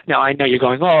 Mm-hmm. Now, I know you're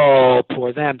going, oh,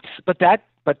 poor them, but that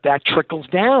trickles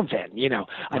down then.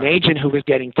 An agent who was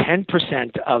getting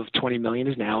 10% of $20 million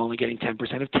is now only getting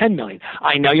 10% of $10 million.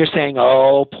 I know you're saying,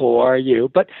 oh, poor you,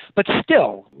 but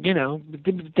still,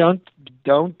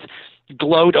 don't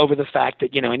gloat over the fact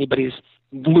that, anybody's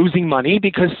losing money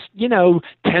because,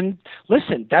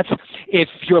 listen, that's, if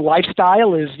your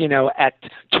lifestyle is, at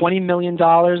 $20 million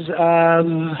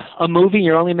a movie,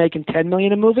 you're only making $10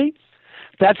 million a movie.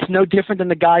 That's no different than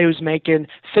the guy who's making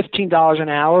 $15 an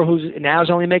hour, who's now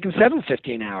is only making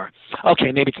 $7.50 an hour.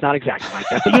 Okay, maybe it's not exactly like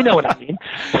that, but you know what I mean.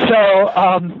 So,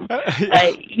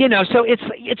 so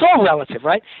it's all relative,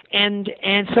 right? And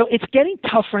so it's getting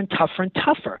tougher and tougher and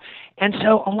tougher. And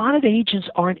so a lot of agents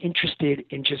aren't interested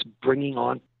in just bringing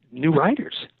on new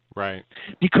writers, right?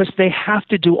 Because they have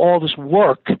to do all this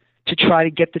work to try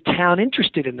to get the town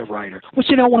interested in the writer, which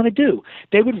they don't want to do.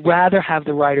 They would rather have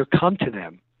the writer come to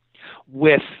them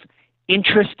with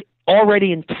interest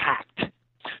already intact.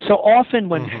 So often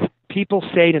when mm-hmm. people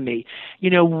say to me,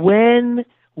 when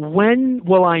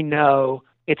will I know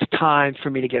it's time for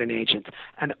me to get an agent?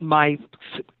 And my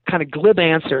kind of glib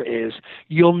answer is,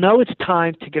 you'll know it's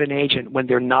time to get an agent when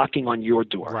they're knocking on your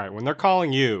door. Right, when they're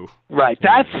calling you. Right,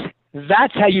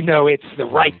 that's how you know it's the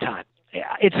right time.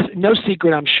 It's no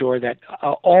secret, I'm sure, that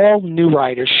all new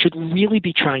writers should really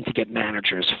be trying to get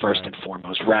managers first and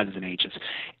foremost rather than agents.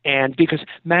 And because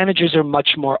managers are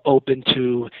much more open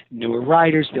to newer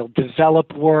writers, they'll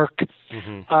develop work.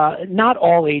 Mm-hmm. Not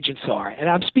all agents are. And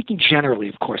I'm speaking generally,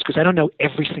 of course, because I don't know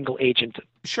every single agent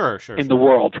in the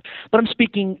world. But I'm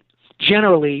speaking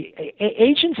generally.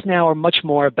 Agents now are much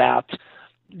more about...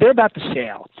 They're about the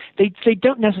sale. They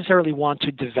don't necessarily want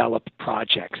to develop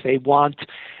projects. They want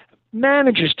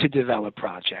managers to develop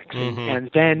projects, and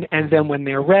then when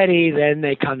they're ready, then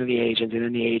they come to the agent, and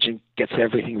then the agent gets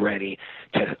everything ready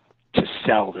to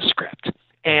sell the script.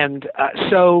 And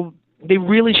so they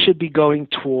really should be going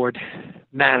toward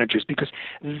managers because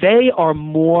they are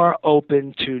more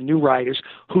open to new writers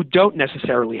who don't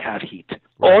necessarily have heat.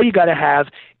 Right. All you got to have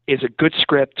is a good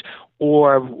script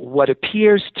or what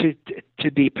appears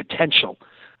to be potential.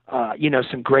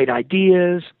 Some great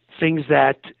ideas, things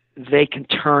that they can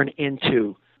turn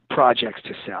into projects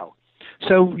to sell.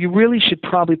 So you really should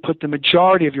probably put the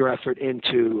majority of your effort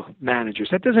into managers.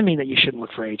 That doesn't mean that you shouldn't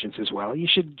look for agents as well. You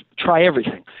should try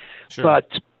everything. Sure. But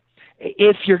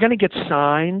if you're going to get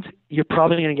signed, you're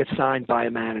probably going to get signed by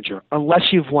a manager,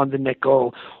 unless you've won the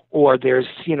nickel or there's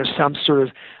some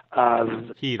sort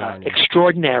of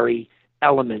extraordinary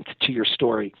element to your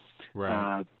story.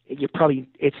 Right. It's going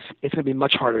to be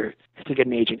much harder to get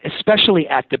an agent, especially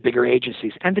at the bigger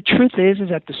agencies. And the truth is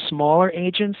that the smaller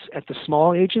agents at the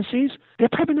small agencies, they're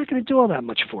probably not going to do all that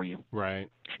much for you. Right.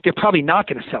 They're probably not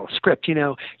going to sell a script.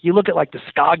 You look at like the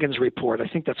Scoggins report, I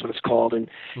think that's what it's called, and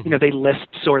they list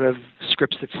sort of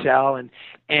scripts that sell,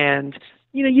 and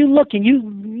you look and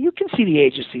you can see the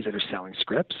agencies that are selling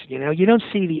scripts. You don't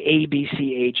see the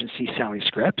ABC agency selling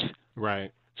scripts.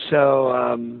 Right.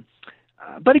 So.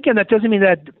 But again, that doesn't mean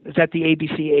that the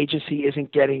ABC agency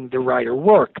isn't getting the writer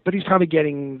work, but he's probably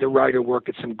getting the writer work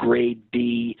at some grade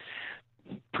B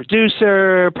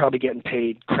producer, probably getting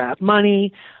paid crap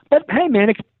money. But hey, man,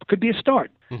 it could be a start.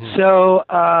 So,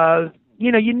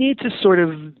 you need to sort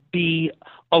of be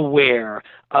aware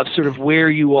of sort of where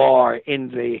you are in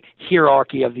the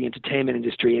hierarchy of the entertainment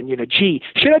industry. And,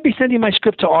 should I be sending my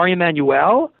script to Ari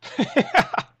Emanuel?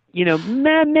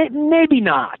 Maybe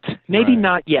not. Maybe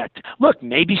not yet. Look,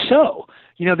 maybe so.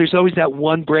 There's always that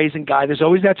one brazen guy. There's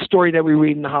always that story that we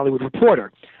read in the Hollywood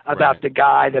Reporter about the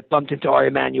guy that bumped into Ari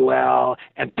Emanuel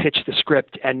and pitched the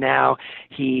script, and now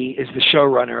he is the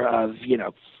showrunner of,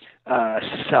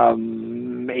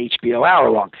 some HBO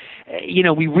hour-long.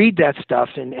 We read that stuff,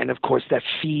 and of course that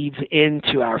feeds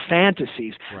into our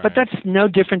fantasies. Right. But that's no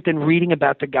different than reading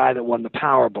about the guy that won the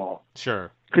Powerball.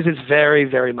 Sure. Because it's very,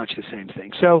 very much the same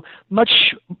thing. So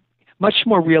much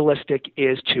more realistic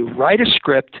is to write a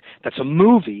script that's a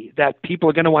movie that people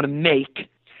are going to want to make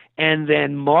and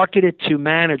then market it to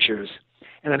managers,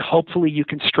 and then hopefully you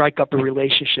can strike up a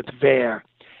relationship there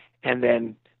and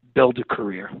then build a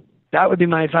career. That would be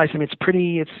my advice. I mean,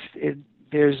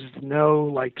 there's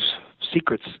no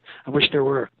secrets. I wish there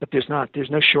were, but there's not. There's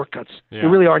no shortcuts. Yeah. There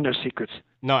really are no secrets.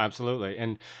 No, absolutely.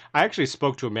 And I actually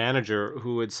spoke to a manager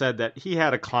who had said that he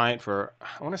had a client for,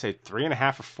 I want to say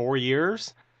 3.5 or 4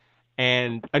 years,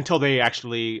 and until they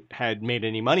actually had made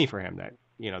any money for him, that,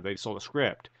 they sold a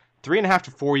script. 3.5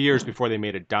 to 4 years before they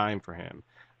made a dime for him.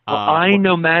 Well, I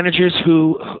know managers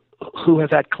who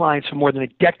have had clients for more than a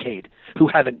decade who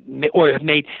haven't or have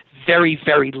made very,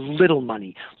 very little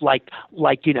money, like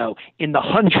in the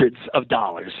hundreds of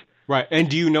dollars. Right. And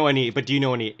do you know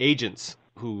any agents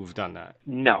who've done that?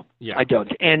 No, I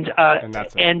don't. And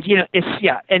that's it. And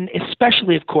and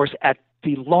especially of course at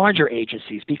the larger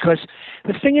agencies, because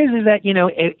the thing is that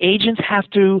agents have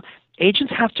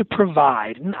to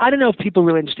provide, and I don't know if people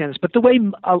really understand this, but the way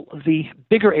the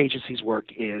bigger agencies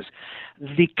work is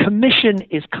the commission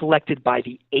is collected by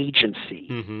the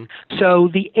agency. So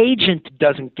the agent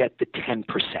doesn't get the 10%.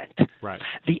 Right.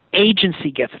 The agency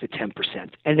gets the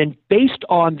 10%. And then based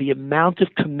on the amount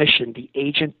of commission the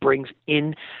agent brings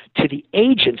in to the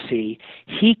agency,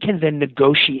 he can then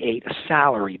negotiate a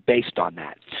salary based on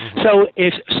that. So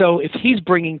if he's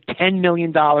bringing $10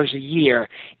 million a year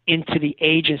into the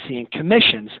agency in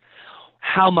commissions,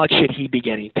 how much should he be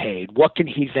getting paid? What can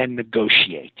he then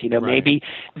negotiate? Right. Maybe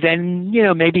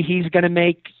he's going to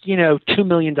make, $2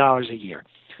 million a year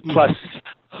plus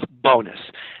bonus.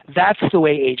 That's the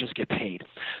way agents get paid.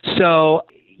 So,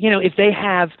 if they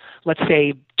have, let's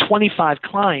say, 25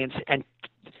 clients and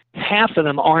half of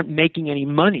them aren't making any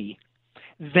money,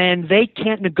 then they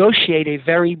can't negotiate a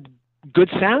very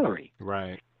good salary.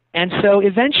 Right. And so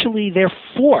eventually they're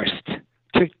forced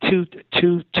to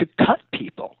cut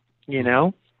people.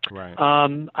 Right.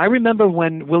 I remember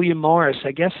when William Morris,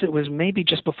 I guess it was maybe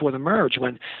just before the merge,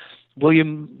 when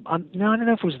William, I don't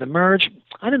know if it was the merge,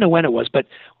 I don't know when it was, but,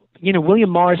 William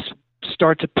Morris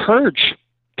started to purge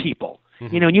people,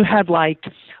 and you had like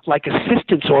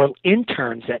assistants or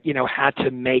interns that, had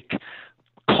to make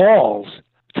calls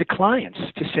to clients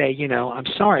to say, I'm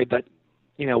sorry, but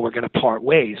we're going to part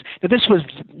ways. Now, this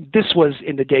was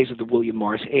in the days of the William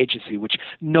Morris Agency, which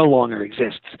no longer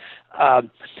exists. But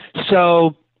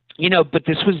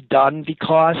this was done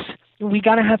because we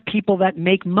got to have people that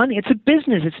make money. It's a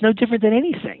business. It's no different than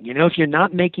anything. If you're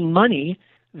not making money,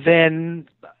 then,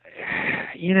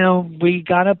 we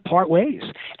got to part ways.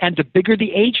 And the bigger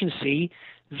the agency,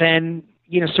 then,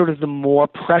 sort of the more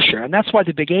pressure. And that's why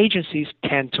the big agencies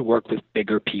tend to work with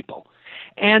bigger people.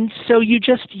 And so you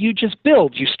just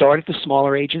build. You start at the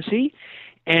smaller agency,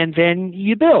 and then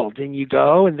you build, and you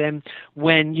go. And then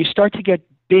when you start to get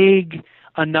big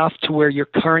enough to where your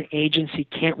current agency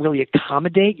can't really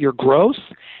accommodate your growth,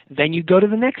 then you go to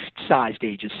the next sized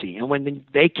agency. And when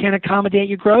they can't accommodate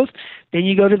your growth, then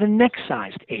you go to the next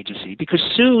sized agency, because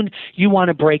soon you want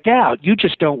to break out. You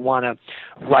just don't want to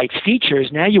write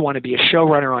features. Now you want to be a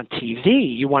showrunner on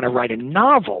TV. You want to write a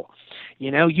novel.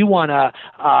 You want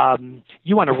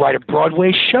to write a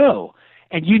Broadway show.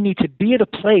 And you need to be at a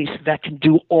place that can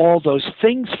do all those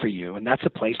things for you. And that's a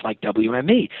place like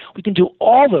WME. We can do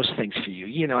all those things for you.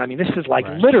 This is like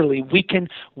right. Literally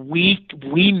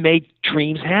we make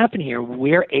dreams happen here.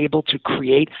 We're able to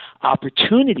create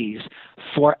opportunities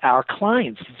for our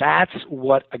clients. That's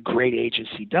what a great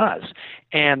agency does.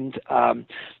 And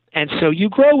so you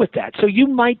grow with that. So you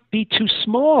might be too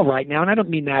small right now, and I don't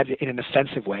mean that in an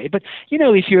offensive way, but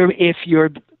if you're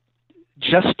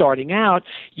just starting out,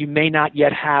 you may not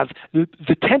yet have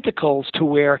the tentacles to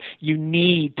where you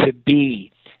need to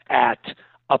be at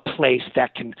a place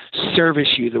that can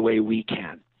service you the way we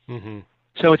can. Mm-hmm.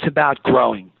 So it's about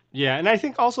growing. Yeah, and I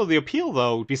think also the appeal,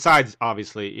 though, besides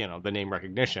obviously, the name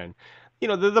recognition,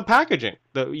 the packaging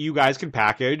that you guys can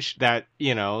package that,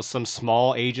 some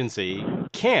small agency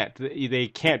can't.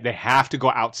 They have to go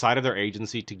outside of their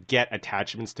agency to get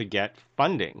attachments, to get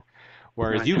funding.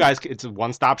 Whereas you guys, it's a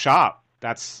one-stop shop.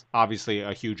 That's obviously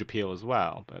a huge appeal as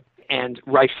well. And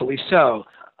rightfully so.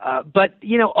 But,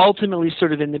 ultimately,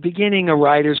 sort of in the beginning, a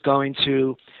writer's going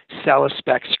to sell a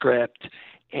spec script.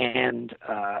 And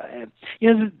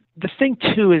the thing,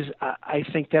 too, is I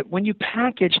think that when you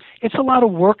package, it's a lot of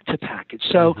work to package.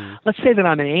 So let's say that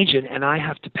I'm an agent and I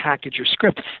have to package your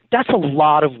script. That's a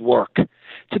lot of work.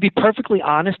 To be perfectly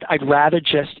honest, I'd rather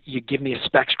just you give me a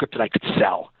spec script that I could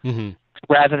sell. Mm-hmm.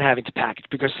 Rather than having to package,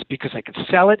 because I can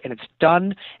sell it and it's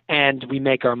done and we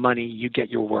make our money, you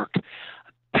get your work.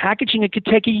 Packaging, it could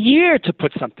take a year to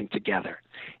put something together.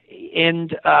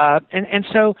 And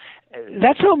so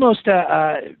that's almost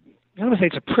I don't want to say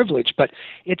it's a privilege, but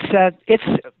it's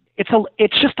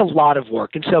just a lot of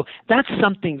work. And so that's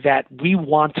something that we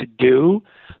want to do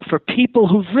for people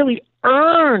who've really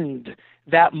earned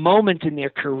that moment in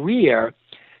their career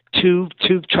to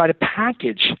try to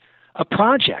package a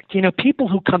project. People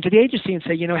who come to the agency and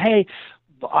say, hey,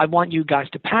 I want you guys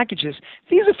to package this.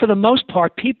 These are, for the most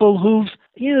part, people who've,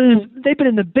 they've been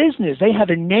in the business. They have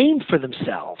a name for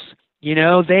themselves.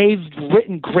 They've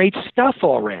written great stuff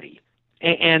already.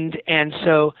 And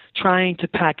so trying to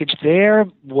package their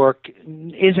work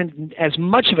isn't as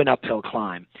much of an uphill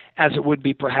climb as it would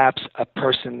be perhaps a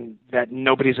person that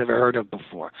nobody's ever heard of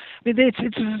before. I mean,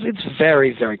 it's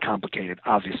very, very complicated,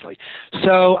 obviously.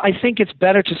 So I think it's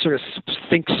better to sort of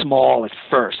think small at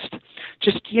first.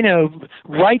 Just,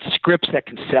 write scripts that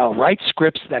can sell, write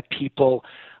scripts that people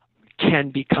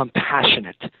can become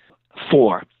passionate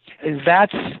for.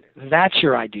 That's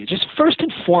your idea. Just first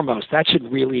and foremost, that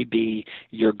should really be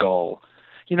your goal.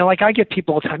 Like I get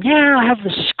people all the time, yeah, I have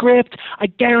the script. I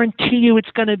guarantee you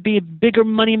it's going to be a bigger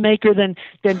moneymaker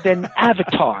than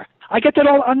Avatar. I get that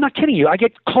all. I'm not kidding you. I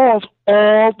get calls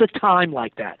all the time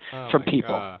like that from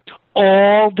people. God.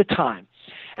 All the time.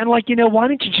 And why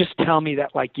don't you just tell me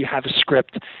that you have a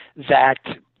script that,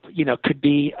 could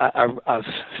be a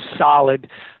solid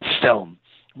film,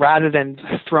 rather than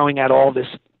throwing out all this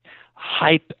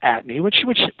hype at me, which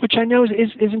I know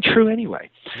isn't true anyway.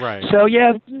 Right. So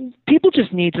yeah, people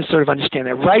just need to sort of understand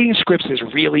that writing scripts is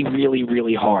really, really,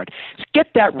 really hard. Get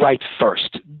that right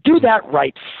first. Do that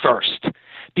right first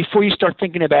before you start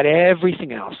thinking about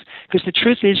everything else. Because the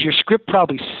truth is, your script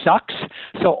probably sucks.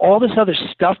 So all this other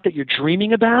stuff that you're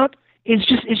dreaming about is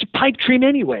a pipe dream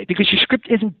anyway, because your script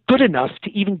isn't good enough to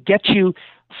even get you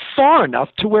far enough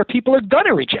to where people are going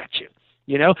to reject you.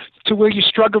 To where you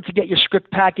struggle to get your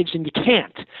script packaged and you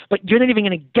can't. But you're not even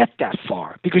going to get that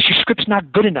far because your script's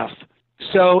not good enough.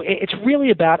 So it's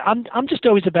really about, I'm just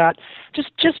always about, just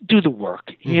do the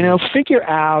work, figure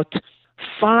out,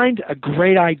 find a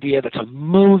great idea that's a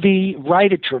movie,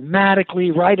 write it dramatically,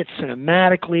 write it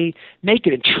cinematically, make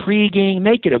it intriguing,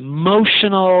 make it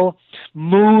emotional,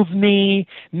 move me,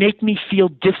 make me feel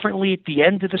differently at the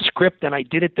end of the script than I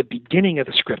did at the beginning of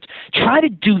the script. Try to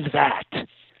do that.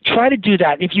 Try to do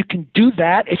that. If you can do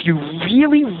that, if you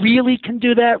really, really can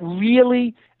do that,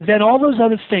 then all those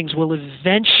other things will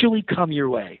eventually come your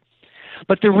way.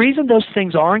 But the reason those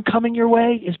things aren't coming your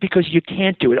way is because you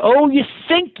can't do it. Oh, you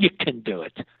think you can do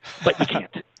it, but you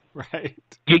can't. Right.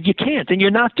 You can't, and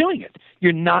you're not doing it.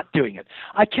 You're not doing it.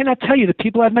 I cannot tell you the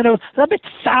people I've met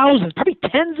thousands, probably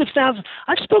tens of thousands.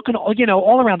 I've spoken,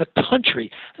 all around the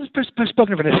country. I've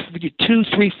spoken to 200,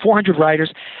 300, 400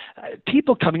 writers.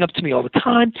 People coming up to me all the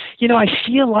time. I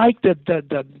feel like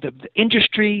the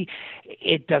industry,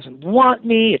 it doesn't want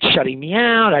me. It's shutting me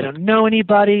out. I don't know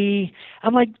anybody.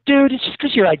 I'm like, dude, it's just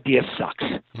because your idea sucks.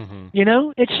 Mm-hmm.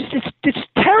 It's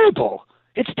terrible.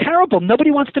 It's terrible. Nobody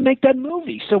wants to make that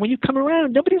movie. So when you come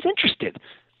around, nobody's interested.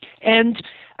 And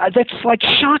that's like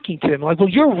shocking to them. Like, well,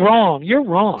 you're wrong. You're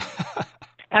wrong.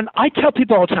 And I tell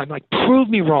people all the time, like, prove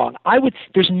me wrong.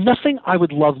 There's nothing I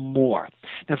would love more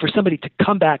than for somebody to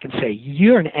come back and say,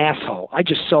 you're an asshole. I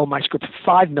just sold my script for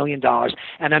 $5 million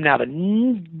and I'm now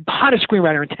the hottest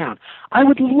screenwriter in town. I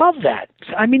would love that.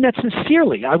 I mean that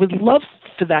sincerely. I would love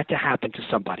for that to happen to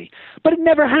somebody. But it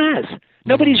never has.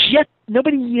 Nobody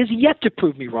is yet to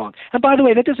prove me wrong. And by the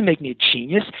way, that doesn't make me a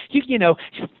genius.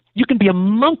 You can be a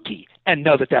monkey and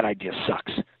know that idea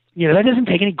sucks. That doesn't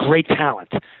take any great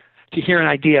talent to hear an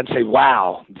idea and say,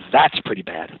 wow, that's pretty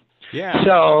bad. Yeah.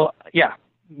 So, yeah,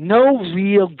 no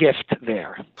real gift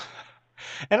there.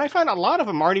 And I find a lot of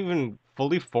them aren't even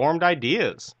fully formed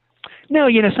ideas. No,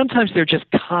 sometimes they're just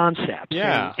concepts.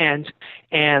 Yeah.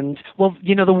 And well,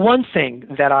 the one thing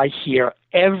that I hear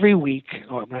every week,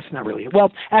 or that's not really,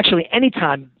 well, actually,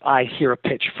 anytime I hear a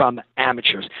pitch from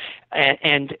amateurs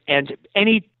and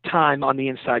any time on the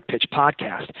Inside Pitch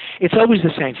podcast, it's always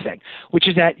the same thing, which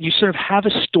is that you sort of have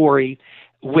a story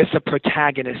with a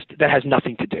protagonist that has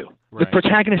nothing to do. Right. The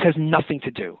protagonist has nothing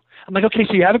to do. I'm like, okay,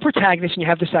 so you have a protagonist and you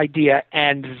have this idea,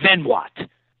 and then what?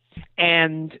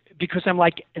 And because I'm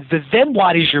like, then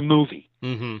what is your movie?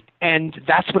 Mm-hmm. And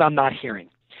that's what I'm not hearing.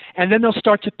 And then they'll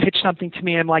start to pitch something to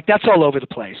me, and I'm like, that's all over the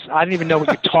place. I don't even know what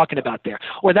you're talking about there.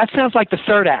 Or that sounds like the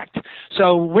third act.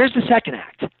 So where's the second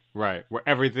act? Right, where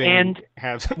everything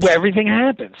happens. Where everything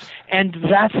happens. And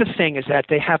that's the thing, is that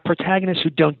they have protagonists who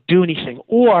don't do anything,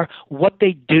 or what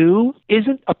they do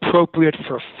isn't appropriate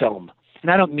for a film.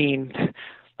 And I don't mean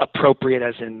appropriate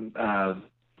as in...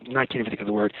 I can't even think of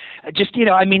the word. Just,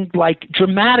 I mean, like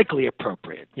dramatically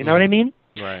appropriate. You know what I mean?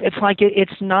 Right. It's like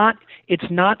it's not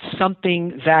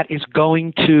something that is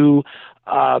going to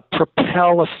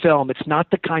propel a film. It's not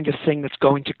the kind of thing that's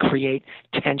going to create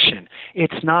tension.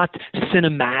 It's not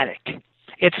cinematic.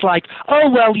 It's like, oh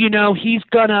well, he's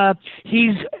gonna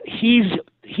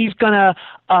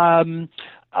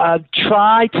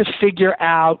try to figure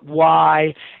out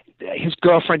why his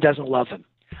girlfriend doesn't love him.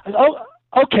 Oh.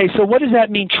 Okay, so what does that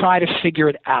mean, try to figure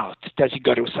it out? Does he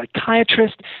go to a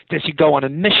psychiatrist? Does he go on a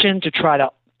mission to try to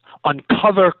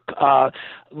uncover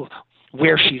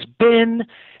where she's been?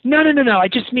 No. I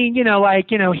just mean, he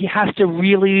has to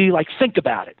really, think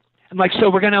about it. I'm like, so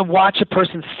we're going to watch a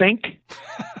person think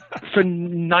for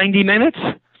 90 minutes?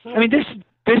 I mean, this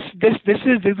is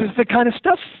the kind of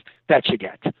stuff that you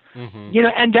get. Mm-hmm.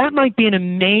 And that might be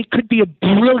could be a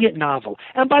brilliant novel.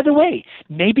 And by the way,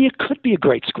 maybe it could be a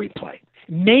great screenplay.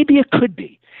 Maybe it could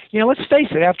be. Let's face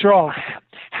it. After all,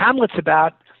 Hamlet's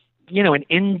about,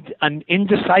 an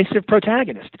indecisive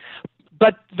protagonist.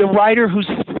 But the writer who's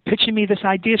pitching me this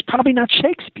idea is probably not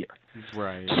Shakespeare.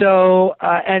 Right. So,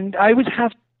 and I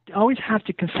always have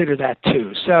to consider that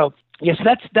too. So, yes,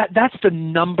 that's the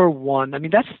number one. I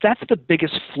mean, that's the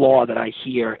biggest flaw that I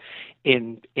hear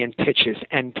in pitches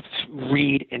and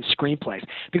read in screenplays.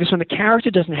 Because when the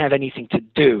character doesn't have anything to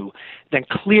do, then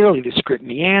clearly the script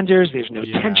meanders. There's no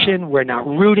tension. We're not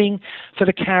rooting for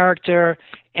the character,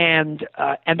 and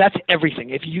that's everything.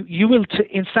 If you will,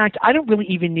 in fact, I don't really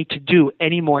even need to do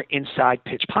any more Inside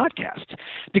Pitch podcasts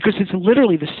because it's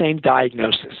literally the same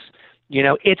diagnosis.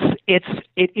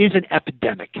 It is an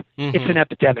epidemic. Mm-hmm. It's an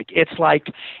epidemic. It's like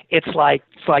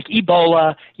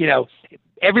Ebola.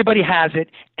 Everybody has it,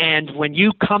 and when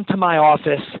you come to my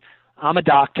office, I'm a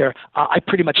doctor. I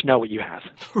pretty much know what you have.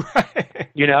 Right.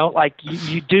 You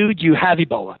have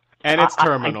Ebola. And it's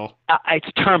terminal.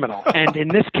 It's terminal. And in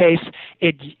this case,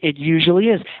 it usually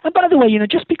is. And by the way,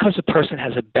 just because a person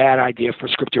has a bad idea for a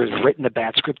script or has written a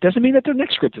bad script doesn't mean that their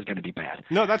next script is going to be bad.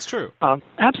 No, that's true.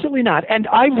 Absolutely not. And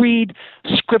I read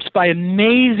scripts by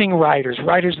amazing writers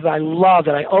that I love,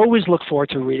 that I always look forward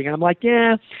to reading. And I'm like,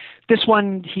 yeah, this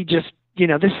one,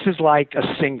 this is like a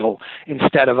single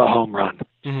instead of a home run.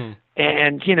 Mm-hmm.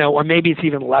 And, or maybe it's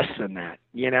even less than that,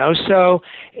 So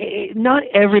not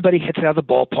everybody hits it out of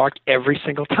the ballpark every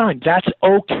single time. That's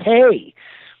okay.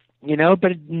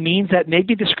 but it means that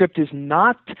maybe the script is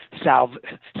not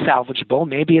salvageable.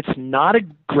 Maybe it's not a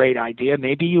great idea.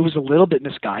 Maybe it was a little bit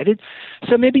misguided.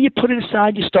 So maybe you put it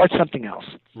aside, you start something else.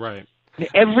 Right.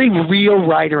 Every real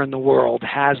writer in the world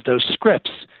has those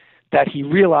scripts that he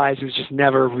realizes just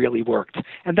never really worked.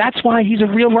 And that's why he's a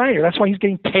real writer. That's why he's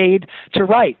getting paid to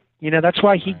write. That's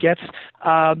why he gets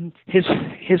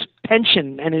his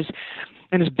pension and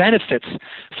his benefits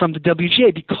from the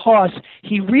WGA, because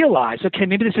he realized, okay,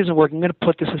 maybe this isn't working. I'm going to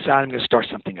put this aside. I'm going to start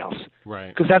something else. Right.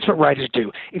 Because that's what writers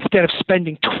do. Instead of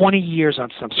spending 20 years on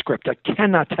some script, I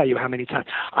cannot tell you how many times.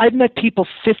 I've met people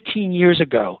 15 years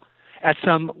ago at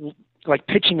some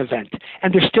pitching event,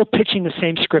 and they're still pitching the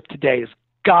same script today. As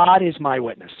God is my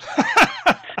witness.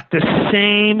 The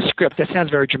same script. That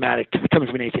sounds very dramatic coming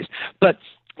from an atheist, but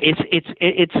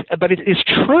it's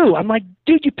true. I'm like,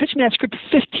 dude, you pitched me that script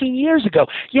 15 years ago.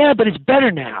 Yeah, but it's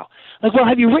better now. Like, well,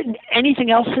 have you written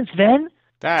anything else since then?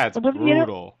 That's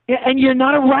brutal. Yeah, and you're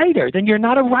not a writer. Then you're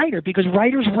not a writer, because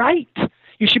writers write.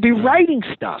 You should be writing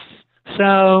stuff.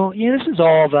 So, this is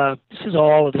all of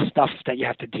the stuff that you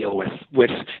have to deal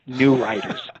with new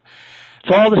writers.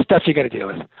 It's all the stuff you got to deal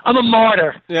with. I'm a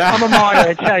martyr. Yeah. I'm a martyr,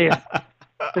 I tell you.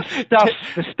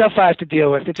 The stuff I have to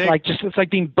deal with. It's like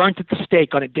being burnt at the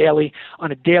stake on a daily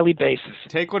basis.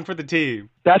 Take one for the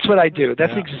team. That's what I do.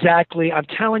 That's exactly. I'm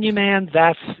telling you, man.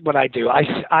 That's what I do.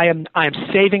 I am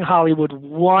saving Hollywood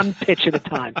one pitch at a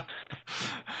time.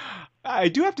 I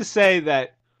do have to say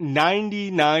that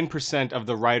 99% of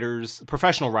the writers,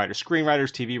 professional writers,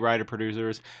 screenwriters, TV writer,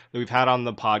 producers that we've had on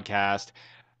the podcast,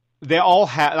 they all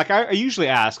have, I usually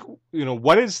ask,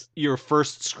 what is your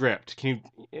first script?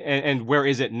 And where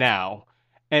is it now?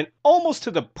 And almost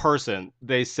to the person,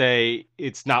 they say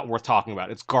it's not worth talking about.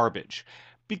 It's garbage.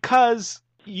 Because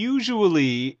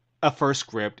usually a first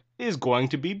script is going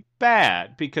to be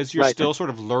bad, because you're still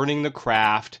sort of learning the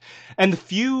craft. And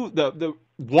the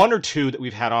one or two that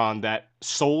we've had on that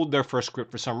sold their first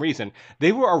script for some reason,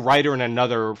 they were a writer in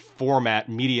another format,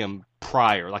 medium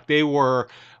prior.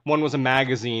 One was a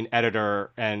magazine editor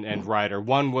and writer.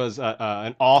 One was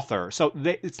an author. So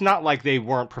it's not like they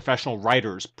weren't professional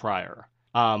writers prior.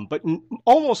 But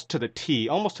almost to the T,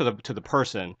 almost to the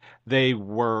person,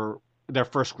 their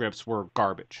first scripts were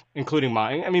garbage, including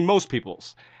mine. I mean, most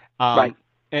people's. Right.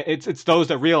 It's those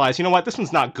that realize, you know what, this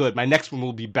one's not good. My next one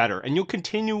will be better. And you'll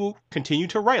continue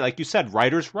to write. Like you said,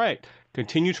 writers write.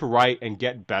 Continue to write and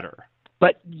get better.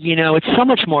 But, it's so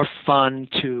much more fun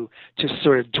to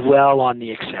sort of dwell on the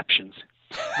exceptions.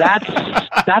 That's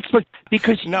what,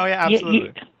 because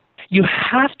absolutely. You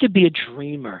have to be a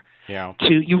dreamer. Yeah.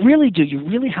 You really do. You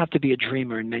really have to be a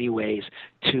dreamer in many ways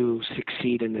to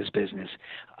succeed in this business.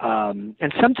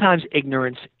 And sometimes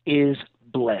ignorance is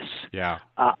bliss. Yeah.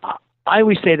 I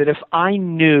always say that if I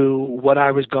knew what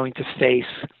I was going to face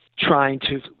trying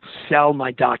to sell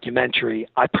my documentary,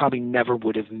 I probably never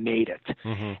would have made it.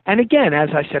 Mm-hmm. And again, as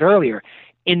I said earlier,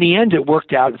 in the end, it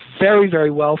worked out very, very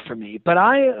well for me. But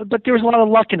there was a lot of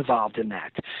luck involved in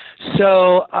that.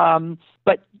 So,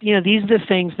 these are the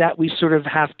things that we sort of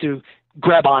have to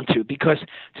grab onto, because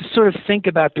to sort of think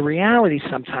about the reality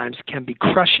sometimes can be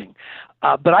crushing.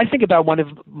 But I think about one of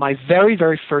my very,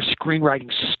 very first screenwriting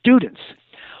students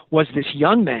was this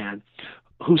young man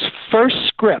whose first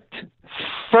script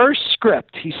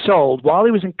he sold while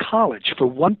he was in college for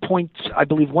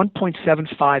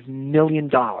 $1.75 million.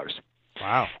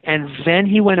 Wow. And then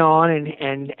he went on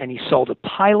and he sold a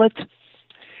pilot,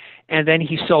 and then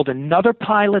he sold another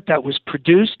pilot that was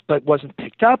produced but wasn't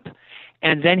picked up.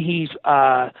 And then he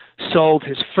sold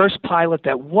his first pilot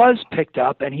that was picked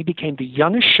up, and he became the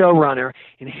youngest showrunner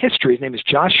in history. His name is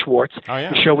Josh Schwartz. Oh, yeah.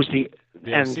 The show was the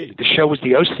show was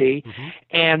The OC. Mm-hmm.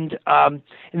 And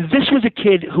this was a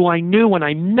kid who I knew when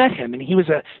I met him, and he was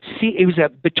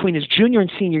between his junior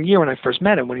and senior year when I first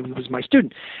met him, when he was my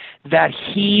student, that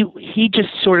he just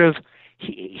sort of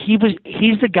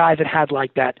he's the guy that had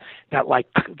that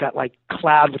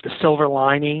cloud with the silver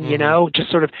lining, mm-hmm. Just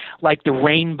sort of like the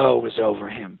rainbow was over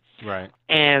him. Right.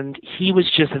 And he was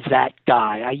just that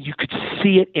guy. You could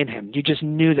see it in him. You just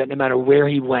knew that no matter where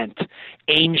he went,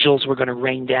 angels were going to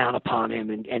rain down upon him,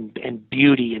 and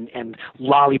beauty and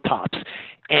lollipops.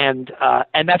 And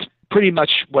that's pretty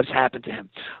much what's happened to him.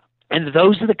 And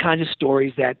those are the kinds of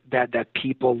stories that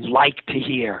people like to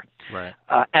hear. Right.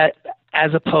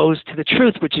 As opposed to the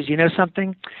truth, which is,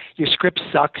 something, your script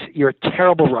sucks, you're a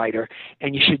terrible writer,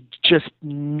 and you should just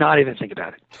not even think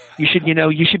about it. You should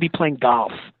be playing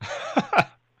golf.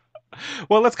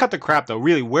 Well, let's cut the crap, though.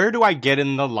 Really, where do I get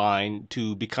in the line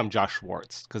to become Josh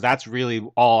Schwartz? Because that's really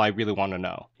all I really want to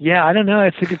know. Yeah, I don't know.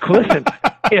 It's a good question.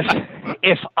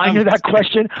 If I knew that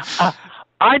question,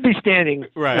 I'd be standing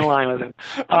in line with him.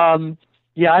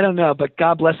 Yeah, I don't know, but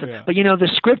God bless him. Yeah. But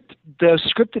the script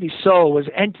that he sold was,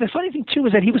 and the funny thing too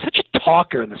was that he was such a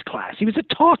talker in this class. He was a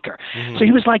talker. Mm-hmm. So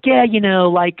he was like, yeah,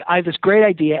 I have this great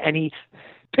idea, and he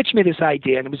pitched me this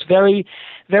idea, and it was very,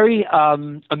 very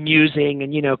amusing,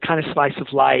 and kind of slice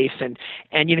of life, and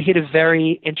he had a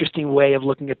very interesting way of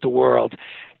looking at the world.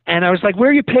 And I was like,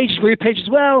 where are your pages?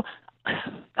 Well,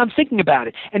 I'm thinking about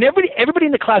it. And everybody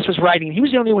in the class was writing. He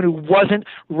was the only one who wasn't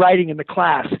writing in the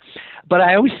class. But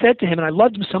I always said to him, and I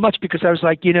loved him so much because I was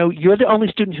like, you're the only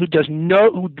student who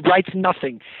writes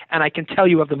nothing, and I can tell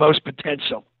you have the most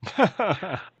potential.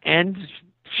 And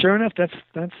sure enough, that's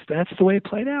the way it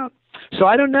played out. So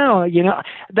I don't know.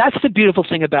 That's the beautiful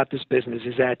thing about this business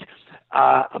is that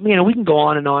we can go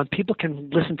on and on. People can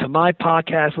listen to my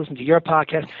podcast, listen to your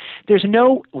podcast. There's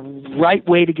no right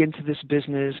way to get into this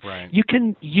business. Right. You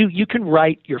can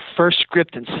write your first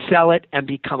script and sell it and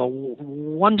become a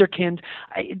wonderkind.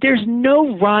 There's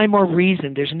no rhyme or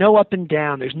reason. There's no up and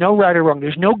down. There's no right or wrong.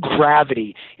 There's no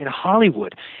gravity in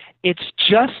Hollywood. It's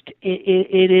just,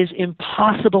 it is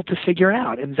impossible to figure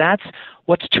out, and that's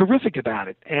what's terrific about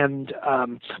it. And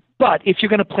but if you're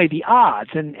going to play the odds,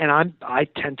 and I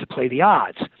tend to play the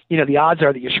odds. The odds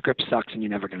are that your script sucks and you're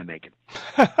never going to make it.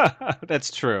 That's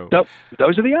true. So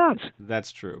those are the odds.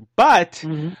 That's true. But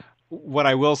what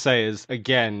I will say is,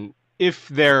 again, if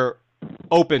they're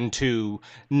open to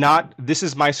not, this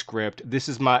is my script, this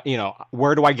is my,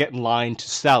 where do I get in line to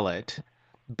sell it?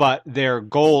 But their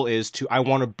goal is I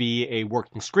want to be a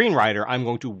working screenwriter. I'm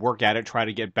going to work at it, try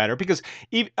to get better. Because,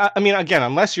 again,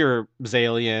 unless you're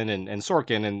Zalian and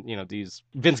Sorkin and, these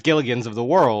Vince Gilligans of the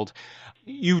world,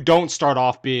 you don't start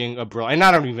off being a brilliant. And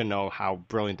I don't even know how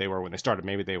brilliant they were when they started.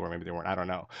 Maybe they were, maybe they weren't. I don't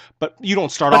know. But you don't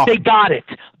start off. But they got it.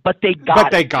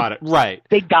 They got it. Right.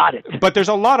 They got it. But there's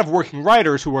a lot of working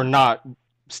writers who are not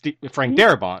Frank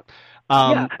Darabont.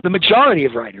 The majority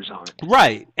of writers aren't.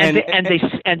 Right. And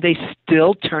they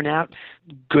still turn out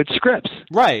good scripts.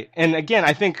 Right. And again,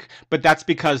 I think, but that's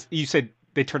because you said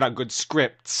they turn out good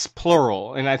scripts,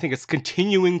 plural. And I think it's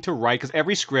continuing to write, because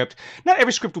not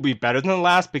every script will be better than the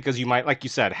last, because you might, like you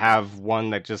said, have one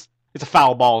that just, it's a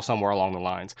foul ball somewhere along the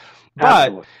lines.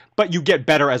 But you get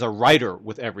better as a writer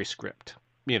with every script.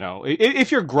 If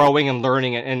you're growing and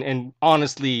learning and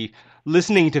honestly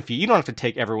listening to you don't have to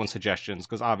take everyone's suggestions,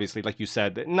 because obviously, like you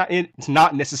said, it's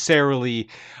not necessarily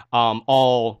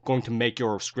all going to make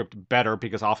your script better,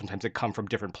 because oftentimes it comes from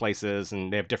different places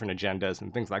and they have different agendas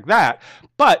and things like that.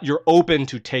 But you're open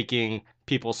to taking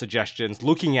people's suggestions,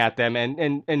 looking at them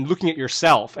and looking at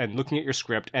yourself and looking at your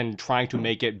script and trying to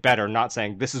make it better, not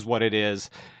saying this is what it is,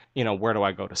 where do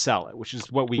I go to sell it, which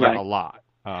is what we get a lot.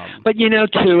 But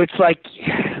too, it's like,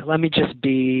 let me just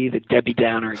be the Debbie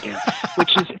Downer again,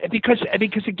 which is because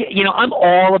again, I'm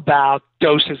all about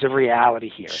doses of reality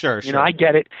here. Sure. I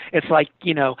get it. It's like,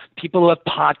 people who have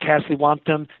podcasts, we want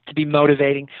them to be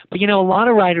motivating. But, a lot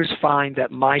of writers find that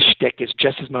my shtick is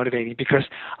just as motivating, because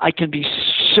I can be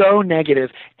so negative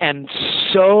and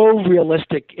so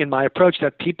realistic in my approach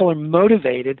that people are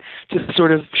motivated to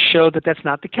sort of show that that's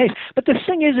not the case. But the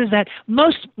thing is that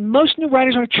most new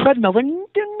writers are on a treadmill. They're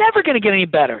never going to get any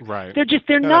better. Right.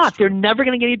 They're not. They're never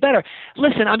going to get any better.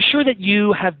 Listen, I'm sure that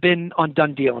you have been on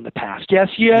Done Deal in the past. Yes,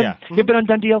 you have? Yeah. You've been on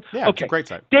Done Deal? Yeah, okay. It's a great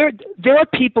site. There are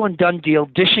people in Done Deal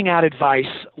dishing out advice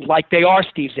like they are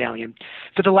Steve Zalian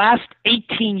for the last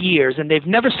 18 years, and they've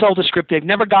never sold a script, they've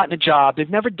never gotten a job, they've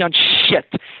never done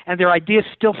shit, and their ideas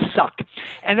still suck.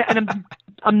 And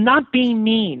I'm not being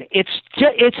mean. It's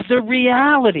the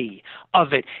reality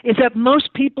of it, is that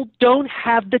most people don't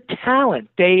have the talent.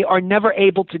 They are never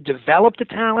able to develop the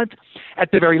talent,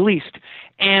 at the very least.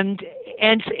 And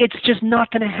it's just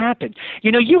not going to happen.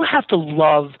 You have to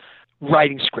love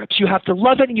writing scripts. You have to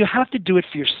love it, and you have to do it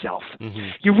for yourself. Mm-hmm.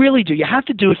 You really do. You have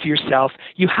to do it for yourself.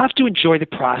 You have to enjoy the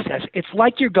process. It's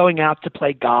like you're going out to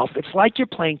play golf. It's like you're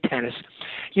playing tennis.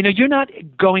 You're not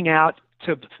going out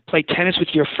to play tennis with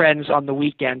your friends on the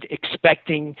weekend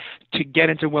expecting to get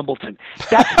into Wimbledon.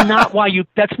 That's not why you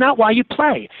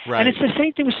play. Right. And it's the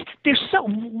same thing with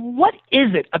what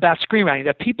is it about screenwriting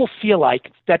that people feel like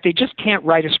that they just can't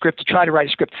write a script to try to write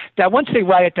a script, that once they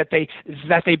write it that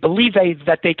they believe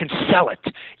that they can sell it?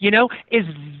 Is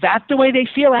that the way they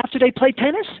feel after they play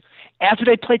tennis? After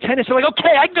they play tennis, they're like,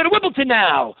 okay, I can go to Wimbledon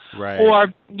now. Right.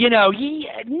 Or, no.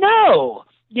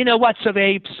 You know what? So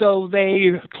they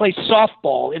play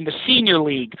softball in the senior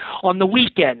league on the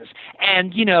weekends,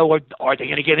 and are they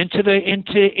going to get into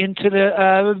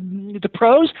the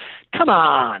pros? Come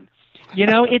on,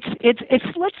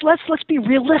 let's be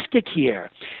realistic here.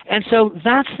 And so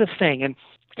that's the thing,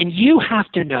 and you have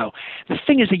to know. The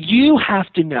thing is that you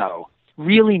have to know,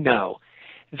 really know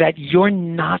that you're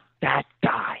not that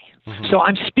guy. Mm-hmm. So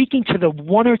I'm speaking to the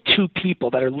one or two people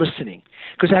that are listening,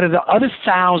 because out of the other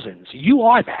thousands, you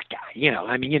are that guy.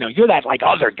 You're that like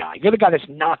other guy. You're the guy that's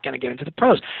not going to get into the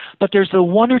pros. But there's the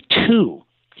one or two,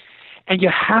 and you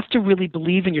have to really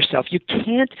believe in yourself. You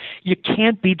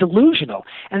can't be delusional,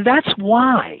 and that's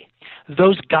why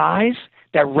those guys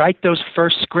that write those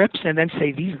first scripts and then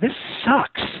say this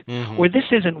sucks, mm-hmm. or this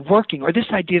isn't working, or this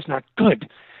idea is not good.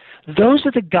 Those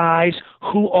are the guys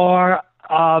who are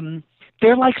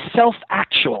they're like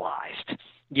self-actualized.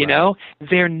 You know,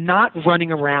 they're not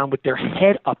running around with their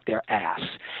head up their ass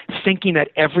thinking that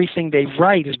everything they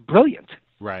write is brilliant.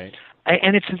 Right.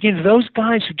 And it's those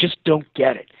guys who just don't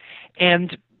get it.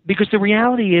 And because the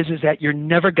reality is that you're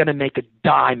never going to make a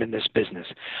dime in this business.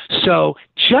 So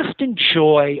just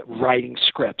enjoy writing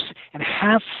scripts and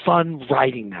have fun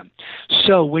writing them.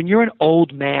 So when you're an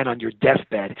old man on your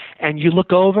deathbed and you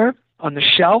look over on the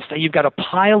shelf and you've got a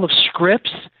pile of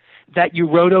scripts that you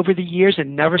wrote over the years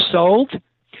and never sold,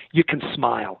 you can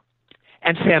smile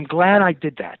and say, I'm glad I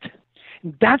did that.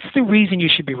 That's the reason you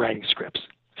should be writing scripts,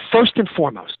 first and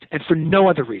foremost, and for no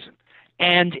other reason.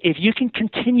 And if you can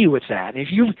continue with that,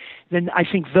 then I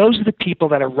think those are the people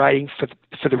that are writing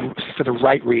for the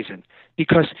right reason,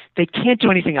 because they can't do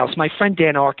anything else. My friend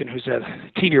Dan Arkin, who's a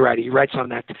TV writer, he writes on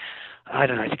that, I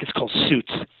don't know, I think it's called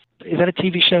Suits. Is that a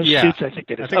TV show? Yeah. Suits, I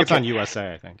think it is. I think it's on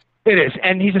USA, I think. It is,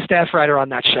 and he's a staff writer on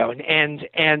that show.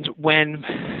 And when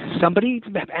somebody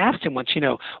asked him once,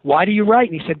 why do you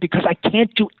write? And he said, because I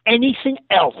can't do anything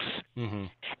else. Mm-hmm.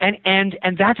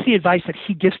 And that's the advice that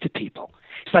he gives to people.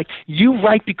 It's like, you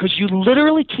write because you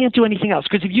literally can't do anything else.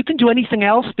 Because if you can do anything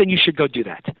else, then you should go do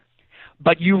that.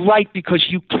 But you write because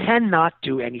you cannot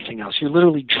do anything else. You're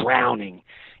literally drowning.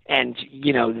 And,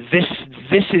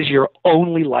 this is your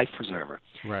only life preserver,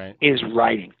 right? Is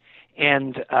writing.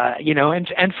 And,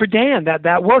 and for Dan,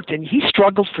 that worked. And he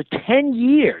struggled for 10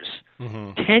 years,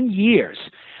 mm-hmm. 10 years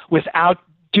without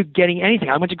getting anything.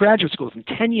 I went to graduate school for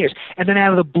 10 years. And then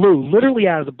out of the blue, literally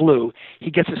out of the blue,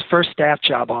 he gets his first staff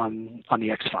job on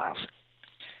the X-Files.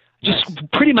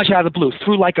 Just pretty much out of the blue,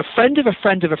 through like a friend of a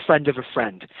friend of a friend of a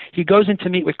friend. He goes in to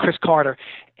meet with Chris Carter,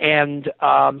 and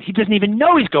he doesn't even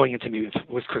know he's going in to meet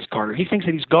with Chris Carter. He thinks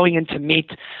that he's going in to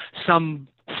meet some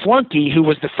flunky who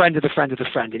was the friend of the friend of the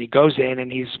friend. And he goes in,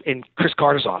 and he's in Chris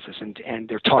Carter's office, and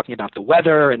they're talking about the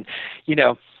weather, and,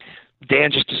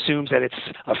 Dan just assumes that it's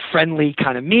a friendly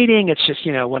kind of meeting. It's just,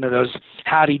 one of those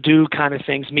howdy-do kind of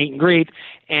things, meet and greet,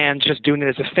 and just doing it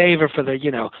as a favor for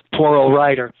the, poor old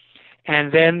writer.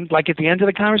 And then, like, at the end of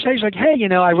the conversation, like, hey,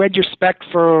 I read your spec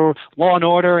for Law and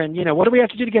Order, and, what do we have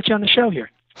to do to get you on the show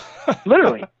here?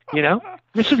 Literally,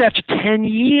 This was after 10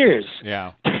 years.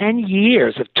 Yeah. 10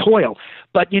 years of toil.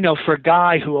 But, for a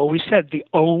guy who always said, the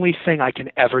only thing I can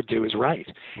ever do is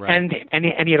write. Right. And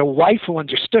he had a wife who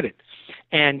understood it.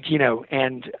 And,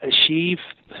 and she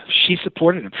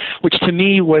supported him, which to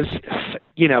me was,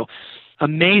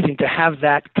 amazing to have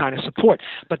that kind of support.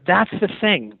 But that's the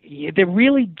thing. There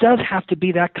really does have to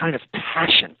be that kind of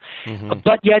passion, mm-hmm.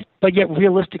 but yet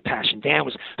realistic passion. Dan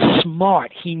was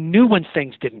smart. He knew when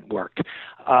things didn't work.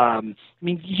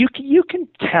 You can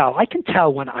tell. I can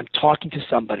tell when I'm talking to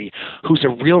somebody who's a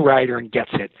real writer and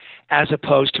gets it, as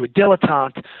opposed to a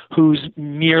dilettante who's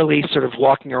merely sort of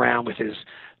walking around with his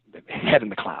head in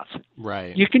the clouds.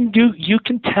 Right. You can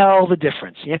tell the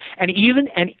difference. Yeah.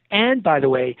 And by the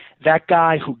way, that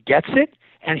guy who gets it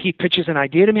and he pitches an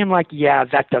idea to me, I'm like, yeah,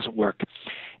 that doesn't work.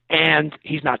 And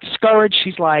he's not discouraged.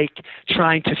 He's like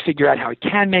trying to figure out how he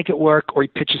can make it work, or he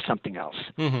pitches something else.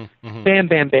 Mm-hmm, mm-hmm. Bam,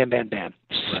 bam, bam, bam, bam.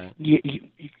 Right.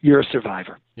 You're a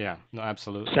survivor. Yeah, no,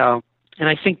 absolutely. So, and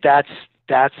I think that's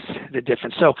the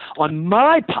difference. So on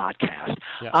my podcast,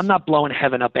 yes. I'm not blowing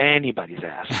heaven up anybody's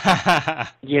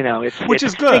ass. Which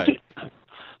is good.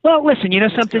 Well, listen,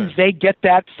 something, they get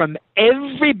that from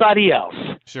everybody else.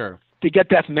 Sure. They get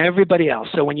that from everybody else.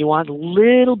 So when you want a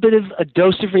little bit of a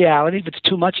dose of reality, if it's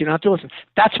too much, you don't have to listen.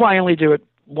 That's why I only do it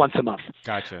once a month.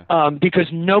 Gotcha. Because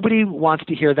nobody wants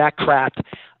to hear that crap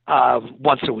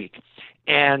once a week.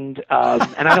 And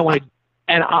I don't want to.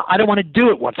 And I don't want to do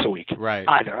it once a week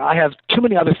either. I have too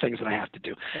many other things that I have to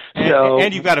do.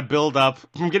 And you've got to build up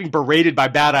from getting berated by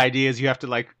bad ideas. You have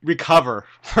to recover.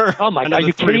 Oh my God, are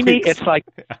you kidding me? It's like,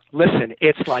 listen,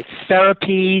 it's like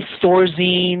therapy,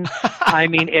 Thorazine. I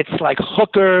mean, it's like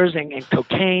hookers and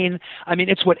cocaine. I mean,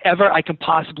 it's whatever I can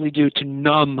possibly do to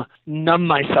numb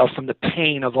myself from the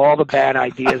pain of all the bad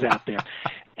ideas out there.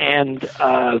 And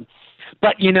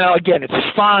but, again,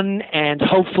 it's fun, and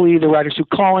hopefully the writers who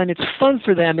call in, it's fun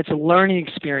for them. It's a learning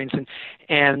experience,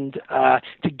 and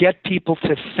to get people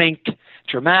to think,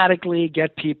 dramatically,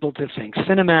 get people to think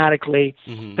cinematically.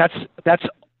 Mm-hmm. That's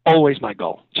always my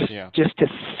goal. Just to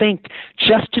think,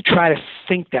 just to try to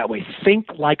think that way. Think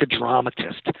like a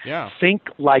dramatist. Yeah. Think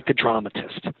like a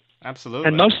dramatist. Absolutely.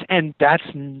 And that's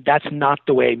not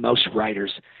the way most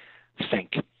writers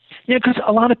think. You know, because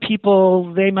a lot of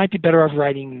people, they might be better off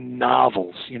writing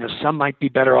novels. You know, some might be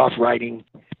better off writing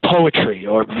poetry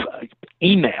or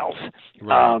emails.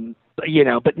 Right. You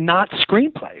know, but not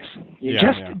screenplays.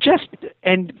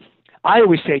 And I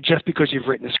always say, just because you've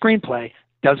written a screenplay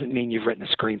doesn't mean you've written a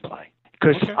screenplay.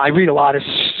 Because I read a lot of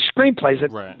screenplays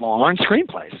that aren't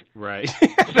screenplays. Right.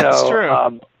 That's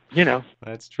true. You know,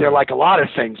 that's true. They're like a lot of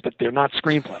things, but they're not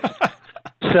screenplays.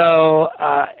 So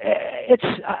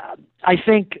I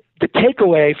think the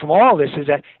takeaway from all this is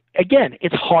that, again,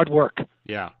 it's hard work.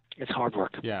 Yeah. It's hard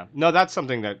work. Yeah. No, that's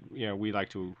something that, you know, we like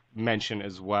to mention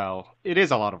as well. It is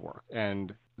a lot of work.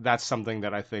 And that's something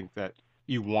that I think that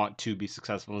you want to be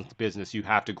successful in the business, you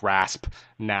have to grasp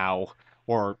now,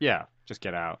 or just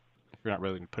get out. If you're not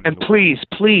really putting in the work.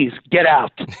 Please get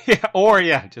out.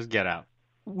 Just get out.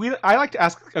 I like to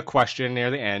ask a question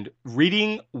near the end.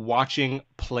 Reading, watching,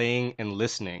 playing, and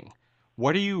listening.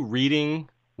 What are you reading,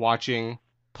 watching,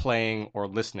 playing, or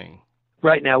listening?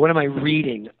 Right now, what am I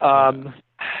reading?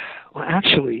 Well,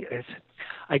 actually,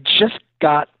 I just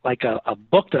got like a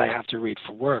book that I have to read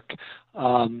for work,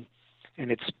 and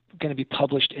it's going to be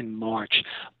published in March.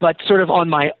 But sort of on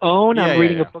my own, I'm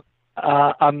reading a book.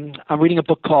 I'm reading a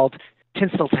book called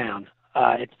Tinseltown.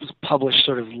 It was published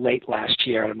sort of late last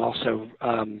year, and I'm also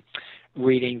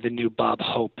reading the new Bob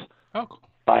Hope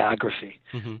biography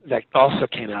that also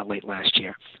came out late last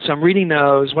year. So I'm reading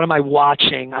those. What am I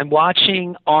watching? I'm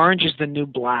watching Orange is the New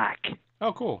Black.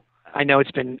 Oh, cool. I know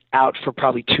it's been out for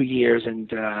probably 2 years,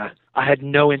 and I had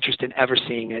no interest in ever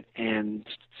seeing it, and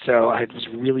so I was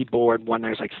really bored one night.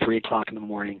 It was like 3 o'clock in the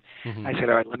morning. I said,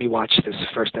 all right, let me watch this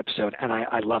first episode, and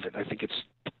I love it. I think it's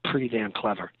pretty damn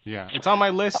clever. Yeah, it's on my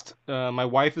list. My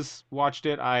wife has watched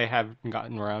it. I haven't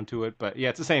gotten around to it, but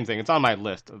it's the same thing. It's on my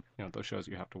list of those shows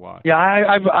you have to watch. Yeah,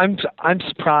 I'm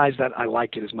surprised that I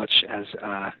like it as much as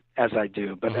I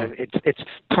do, but it's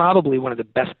probably one of the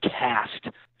best cast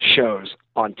shows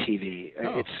on TV.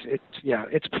 Oh.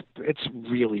 It's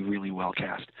really, really well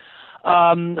cast.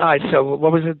 All right, so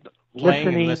what was it? Playing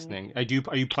and listening. Are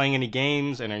you playing any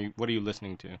games, and what are you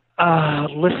listening to?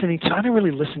 Listening to. I don't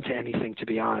really listen to anything, to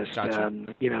be honest. Gotcha.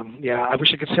 I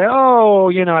wish I could say,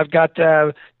 I've got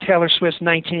Taylor Swift's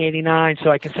 1989, so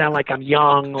I can sound like I'm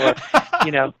young, or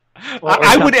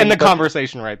I would end the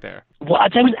conversation right there. Well, I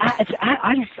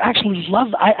actually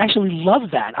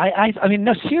love that. I mean,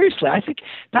 no, seriously, I think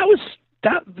that was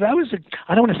I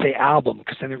don't want to say album,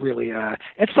 because then it really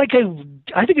it's like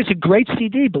I think it's a great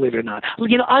CD, believe it or not.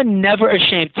 I'm never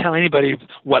ashamed to tell anybody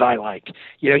what I like,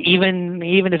 even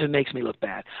if it makes me look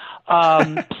bad.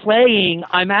 I'm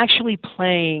actually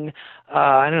playing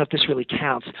I don't know if this really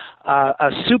counts,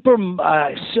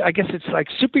 I guess it's like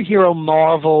superhero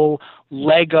Marvel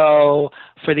Lego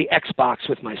for the Xbox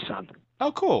with my son.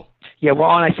 Oh, cool. Yeah, we're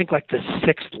on, I think, like the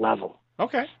 6th level.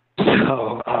 Okay.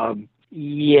 So, I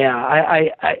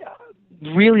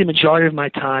really the majority of my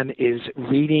time is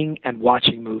reading and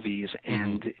watching movies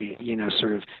and,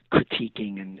 sort of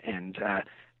critiquing and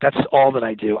that's all that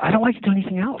I do. I don't like to do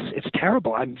anything else. It's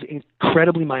terrible. I'm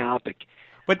incredibly myopic.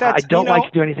 But I don't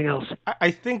like to do anything else.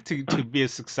 I think to be a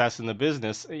success in the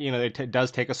business, it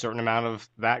does take a certain amount of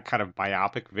that kind of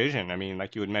myopic vision. I mean,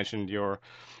 like you had mentioned your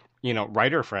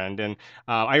writer friend. And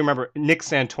I remember Nick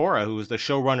Santora, who was the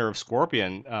showrunner of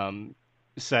Scorpion,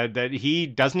 said that he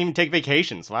doesn't even take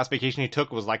vacations. The last vacation he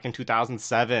took was like in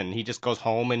 2007. He just goes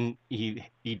home and he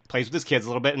plays with his kids a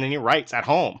little bit, and then he writes at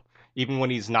home, even when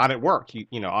he's not at work.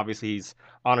 Obviously he's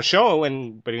on a show,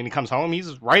 but when he comes home,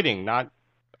 he's writing, not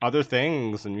other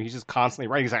things, and he's just constantly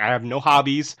writing. He's like, I have no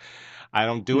hobbies. I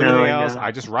don't do anything else.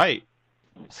 I just write.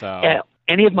 So.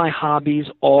 Any of my hobbies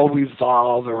all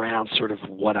revolve around sort of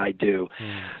what I do.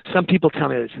 Some people tell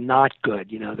me that it's not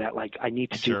good, that like I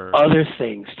need to do other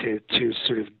things to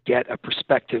sort of get a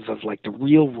perspective of like the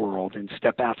real world and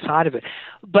step outside of it.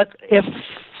 But if,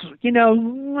 I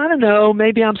don't know,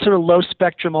 maybe I'm sort of low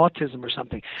spectrum autism or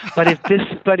something. But if this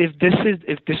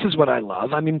is what I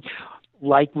love, I mean,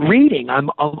 like reading,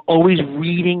 I'm always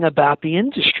reading about the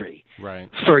industry. Right.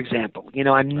 For example,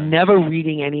 I'm never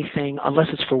reading anything unless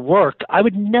it's for work. I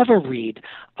would never read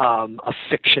a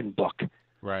fiction book.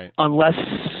 Right. Unless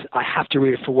I have to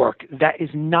read it for work. That is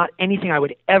not anything I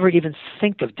would ever even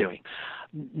think of doing.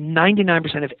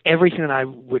 99% of everything that I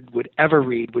would ever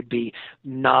read would be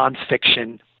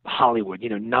nonfiction Hollywood,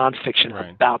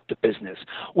 nonfiction about the business.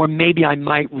 Or maybe I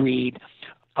might read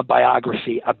a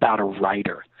biography about a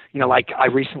writer. Like I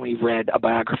recently read a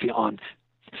biography on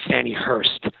Fannie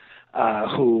Hurst,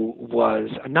 who was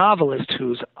a novelist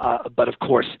but of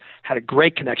course had a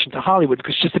great connection to Hollywood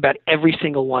because just about every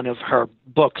single one of her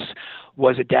books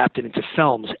was adapted into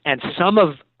films, and some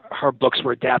of her books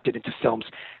were adapted into films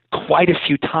quite a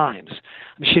few times.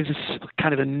 I mean, she has this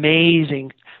kind of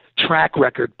amazing track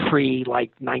record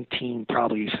like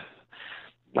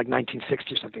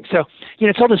 1960 or something. So,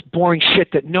 it's all this boring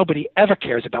shit that nobody ever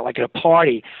cares about. Like at a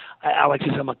party, Alex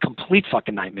says I'm a complete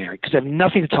fucking nightmare because I have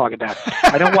nothing to talk about.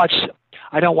 I don't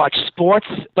watch sports,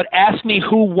 but ask me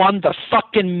who won the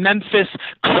fucking Memphis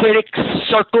Critics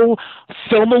Circle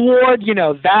Film Award.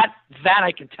 That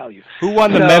I can tell you. Who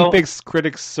won the Memphis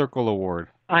Critics Circle Award?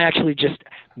 I actually just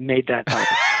made that up.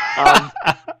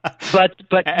 But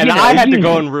I had to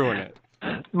go and ruin it.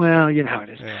 Well, you know how it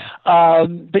is. Yeah.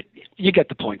 But you get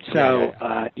the point. So,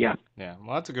 yeah. Yeah.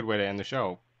 Well, that's a good way to end the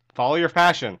show. Follow your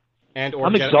passion.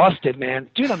 I'm exhausted, man.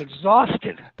 Dude, I'm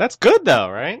exhausted. That's good, though,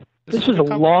 right? This was a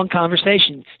long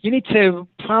conversation. You need to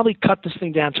probably cut this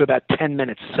thing down to about 10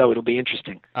 minutes so it'll be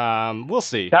interesting. We'll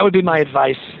see. That would be my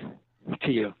advice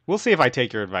to you. We'll see if I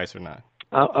take your advice or not.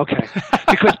 Oh, okay.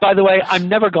 Because, by the way, I'm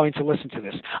never going to listen to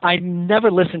this. I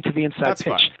never listen to the Inside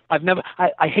Pitch. Fine.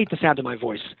 I hate the sound of my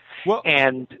voice. Well,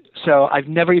 and so I've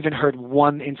never even heard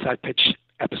one Inside Pitch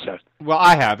episode. Well,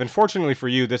 I have. And fortunately for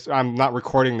you, I'm not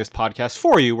recording this podcast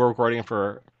for you. We're recording it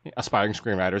for aspiring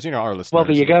screenwriters, our listeners. Well,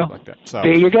 there you go. Like that. So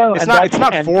there you go. It's not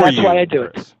for you. That's why I do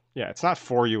it. Yeah, it's not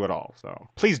for you at all. So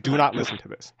please do not listen to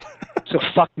this. So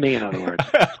fuck me, in other words.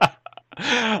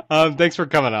 Thanks for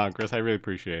coming on, Chris. I really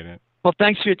appreciate it. Well,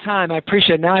 thanks for your time. I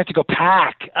appreciate it. Now I have to go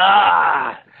pack.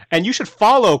 And you should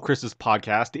follow Chris's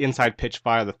podcast, The Inside Pitch,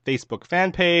 via the Facebook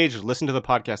fan page. Listen to the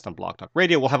podcast on Blog Talk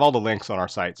Radio. We'll have all the links on our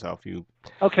site, so if you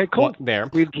want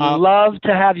there. We'd love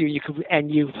to have you. You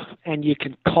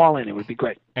can call in. It would be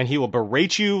great. And he will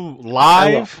berate you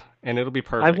live, and it'll be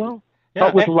perfect. I will. Yeah,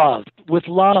 but with love. With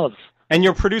love. And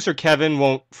your producer, Kevin,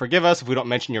 won't forgive us if we don't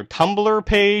mention your Tumblr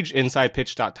page,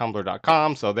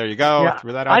 insidepitch.tumblr.com. So there you go. Yeah, I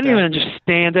threw that out I don't even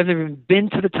understand. I've never even been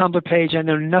to the Tumblr page. I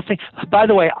know nothing. By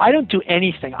the way, I don't do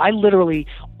anything.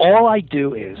 All I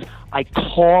do is I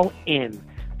call in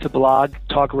to Blog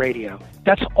Talk Radio.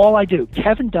 That's all I do.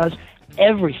 Kevin does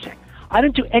everything. I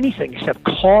don't do anything except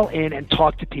call in and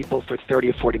talk to people for 30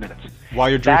 or 40 minutes. While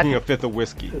you're drinking a fifth of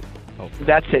whiskey.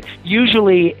 That's it.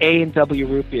 Usually A&W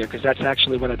root beer, because that's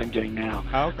actually what I've been doing now.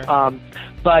 Oh, okay.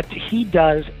 But he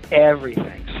does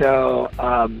everything. So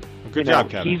good job,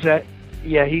 Kevin. He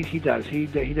does. He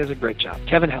does a great job.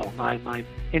 Kevin Hill, my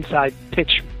Inside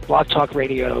Pitch Blog Talk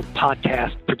Radio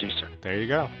podcast producer. There you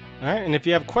go. All right, and if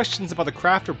you have questions about the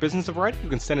craft or business of writing, you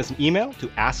can send us an email to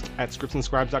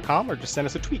ask@scriptsandscribes.com or just send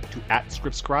us a tweet to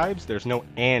 @scriptscribes. There's no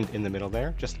 "and" in the middle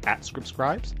there, just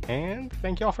 @scriptscribes. And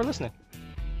thank you all for listening.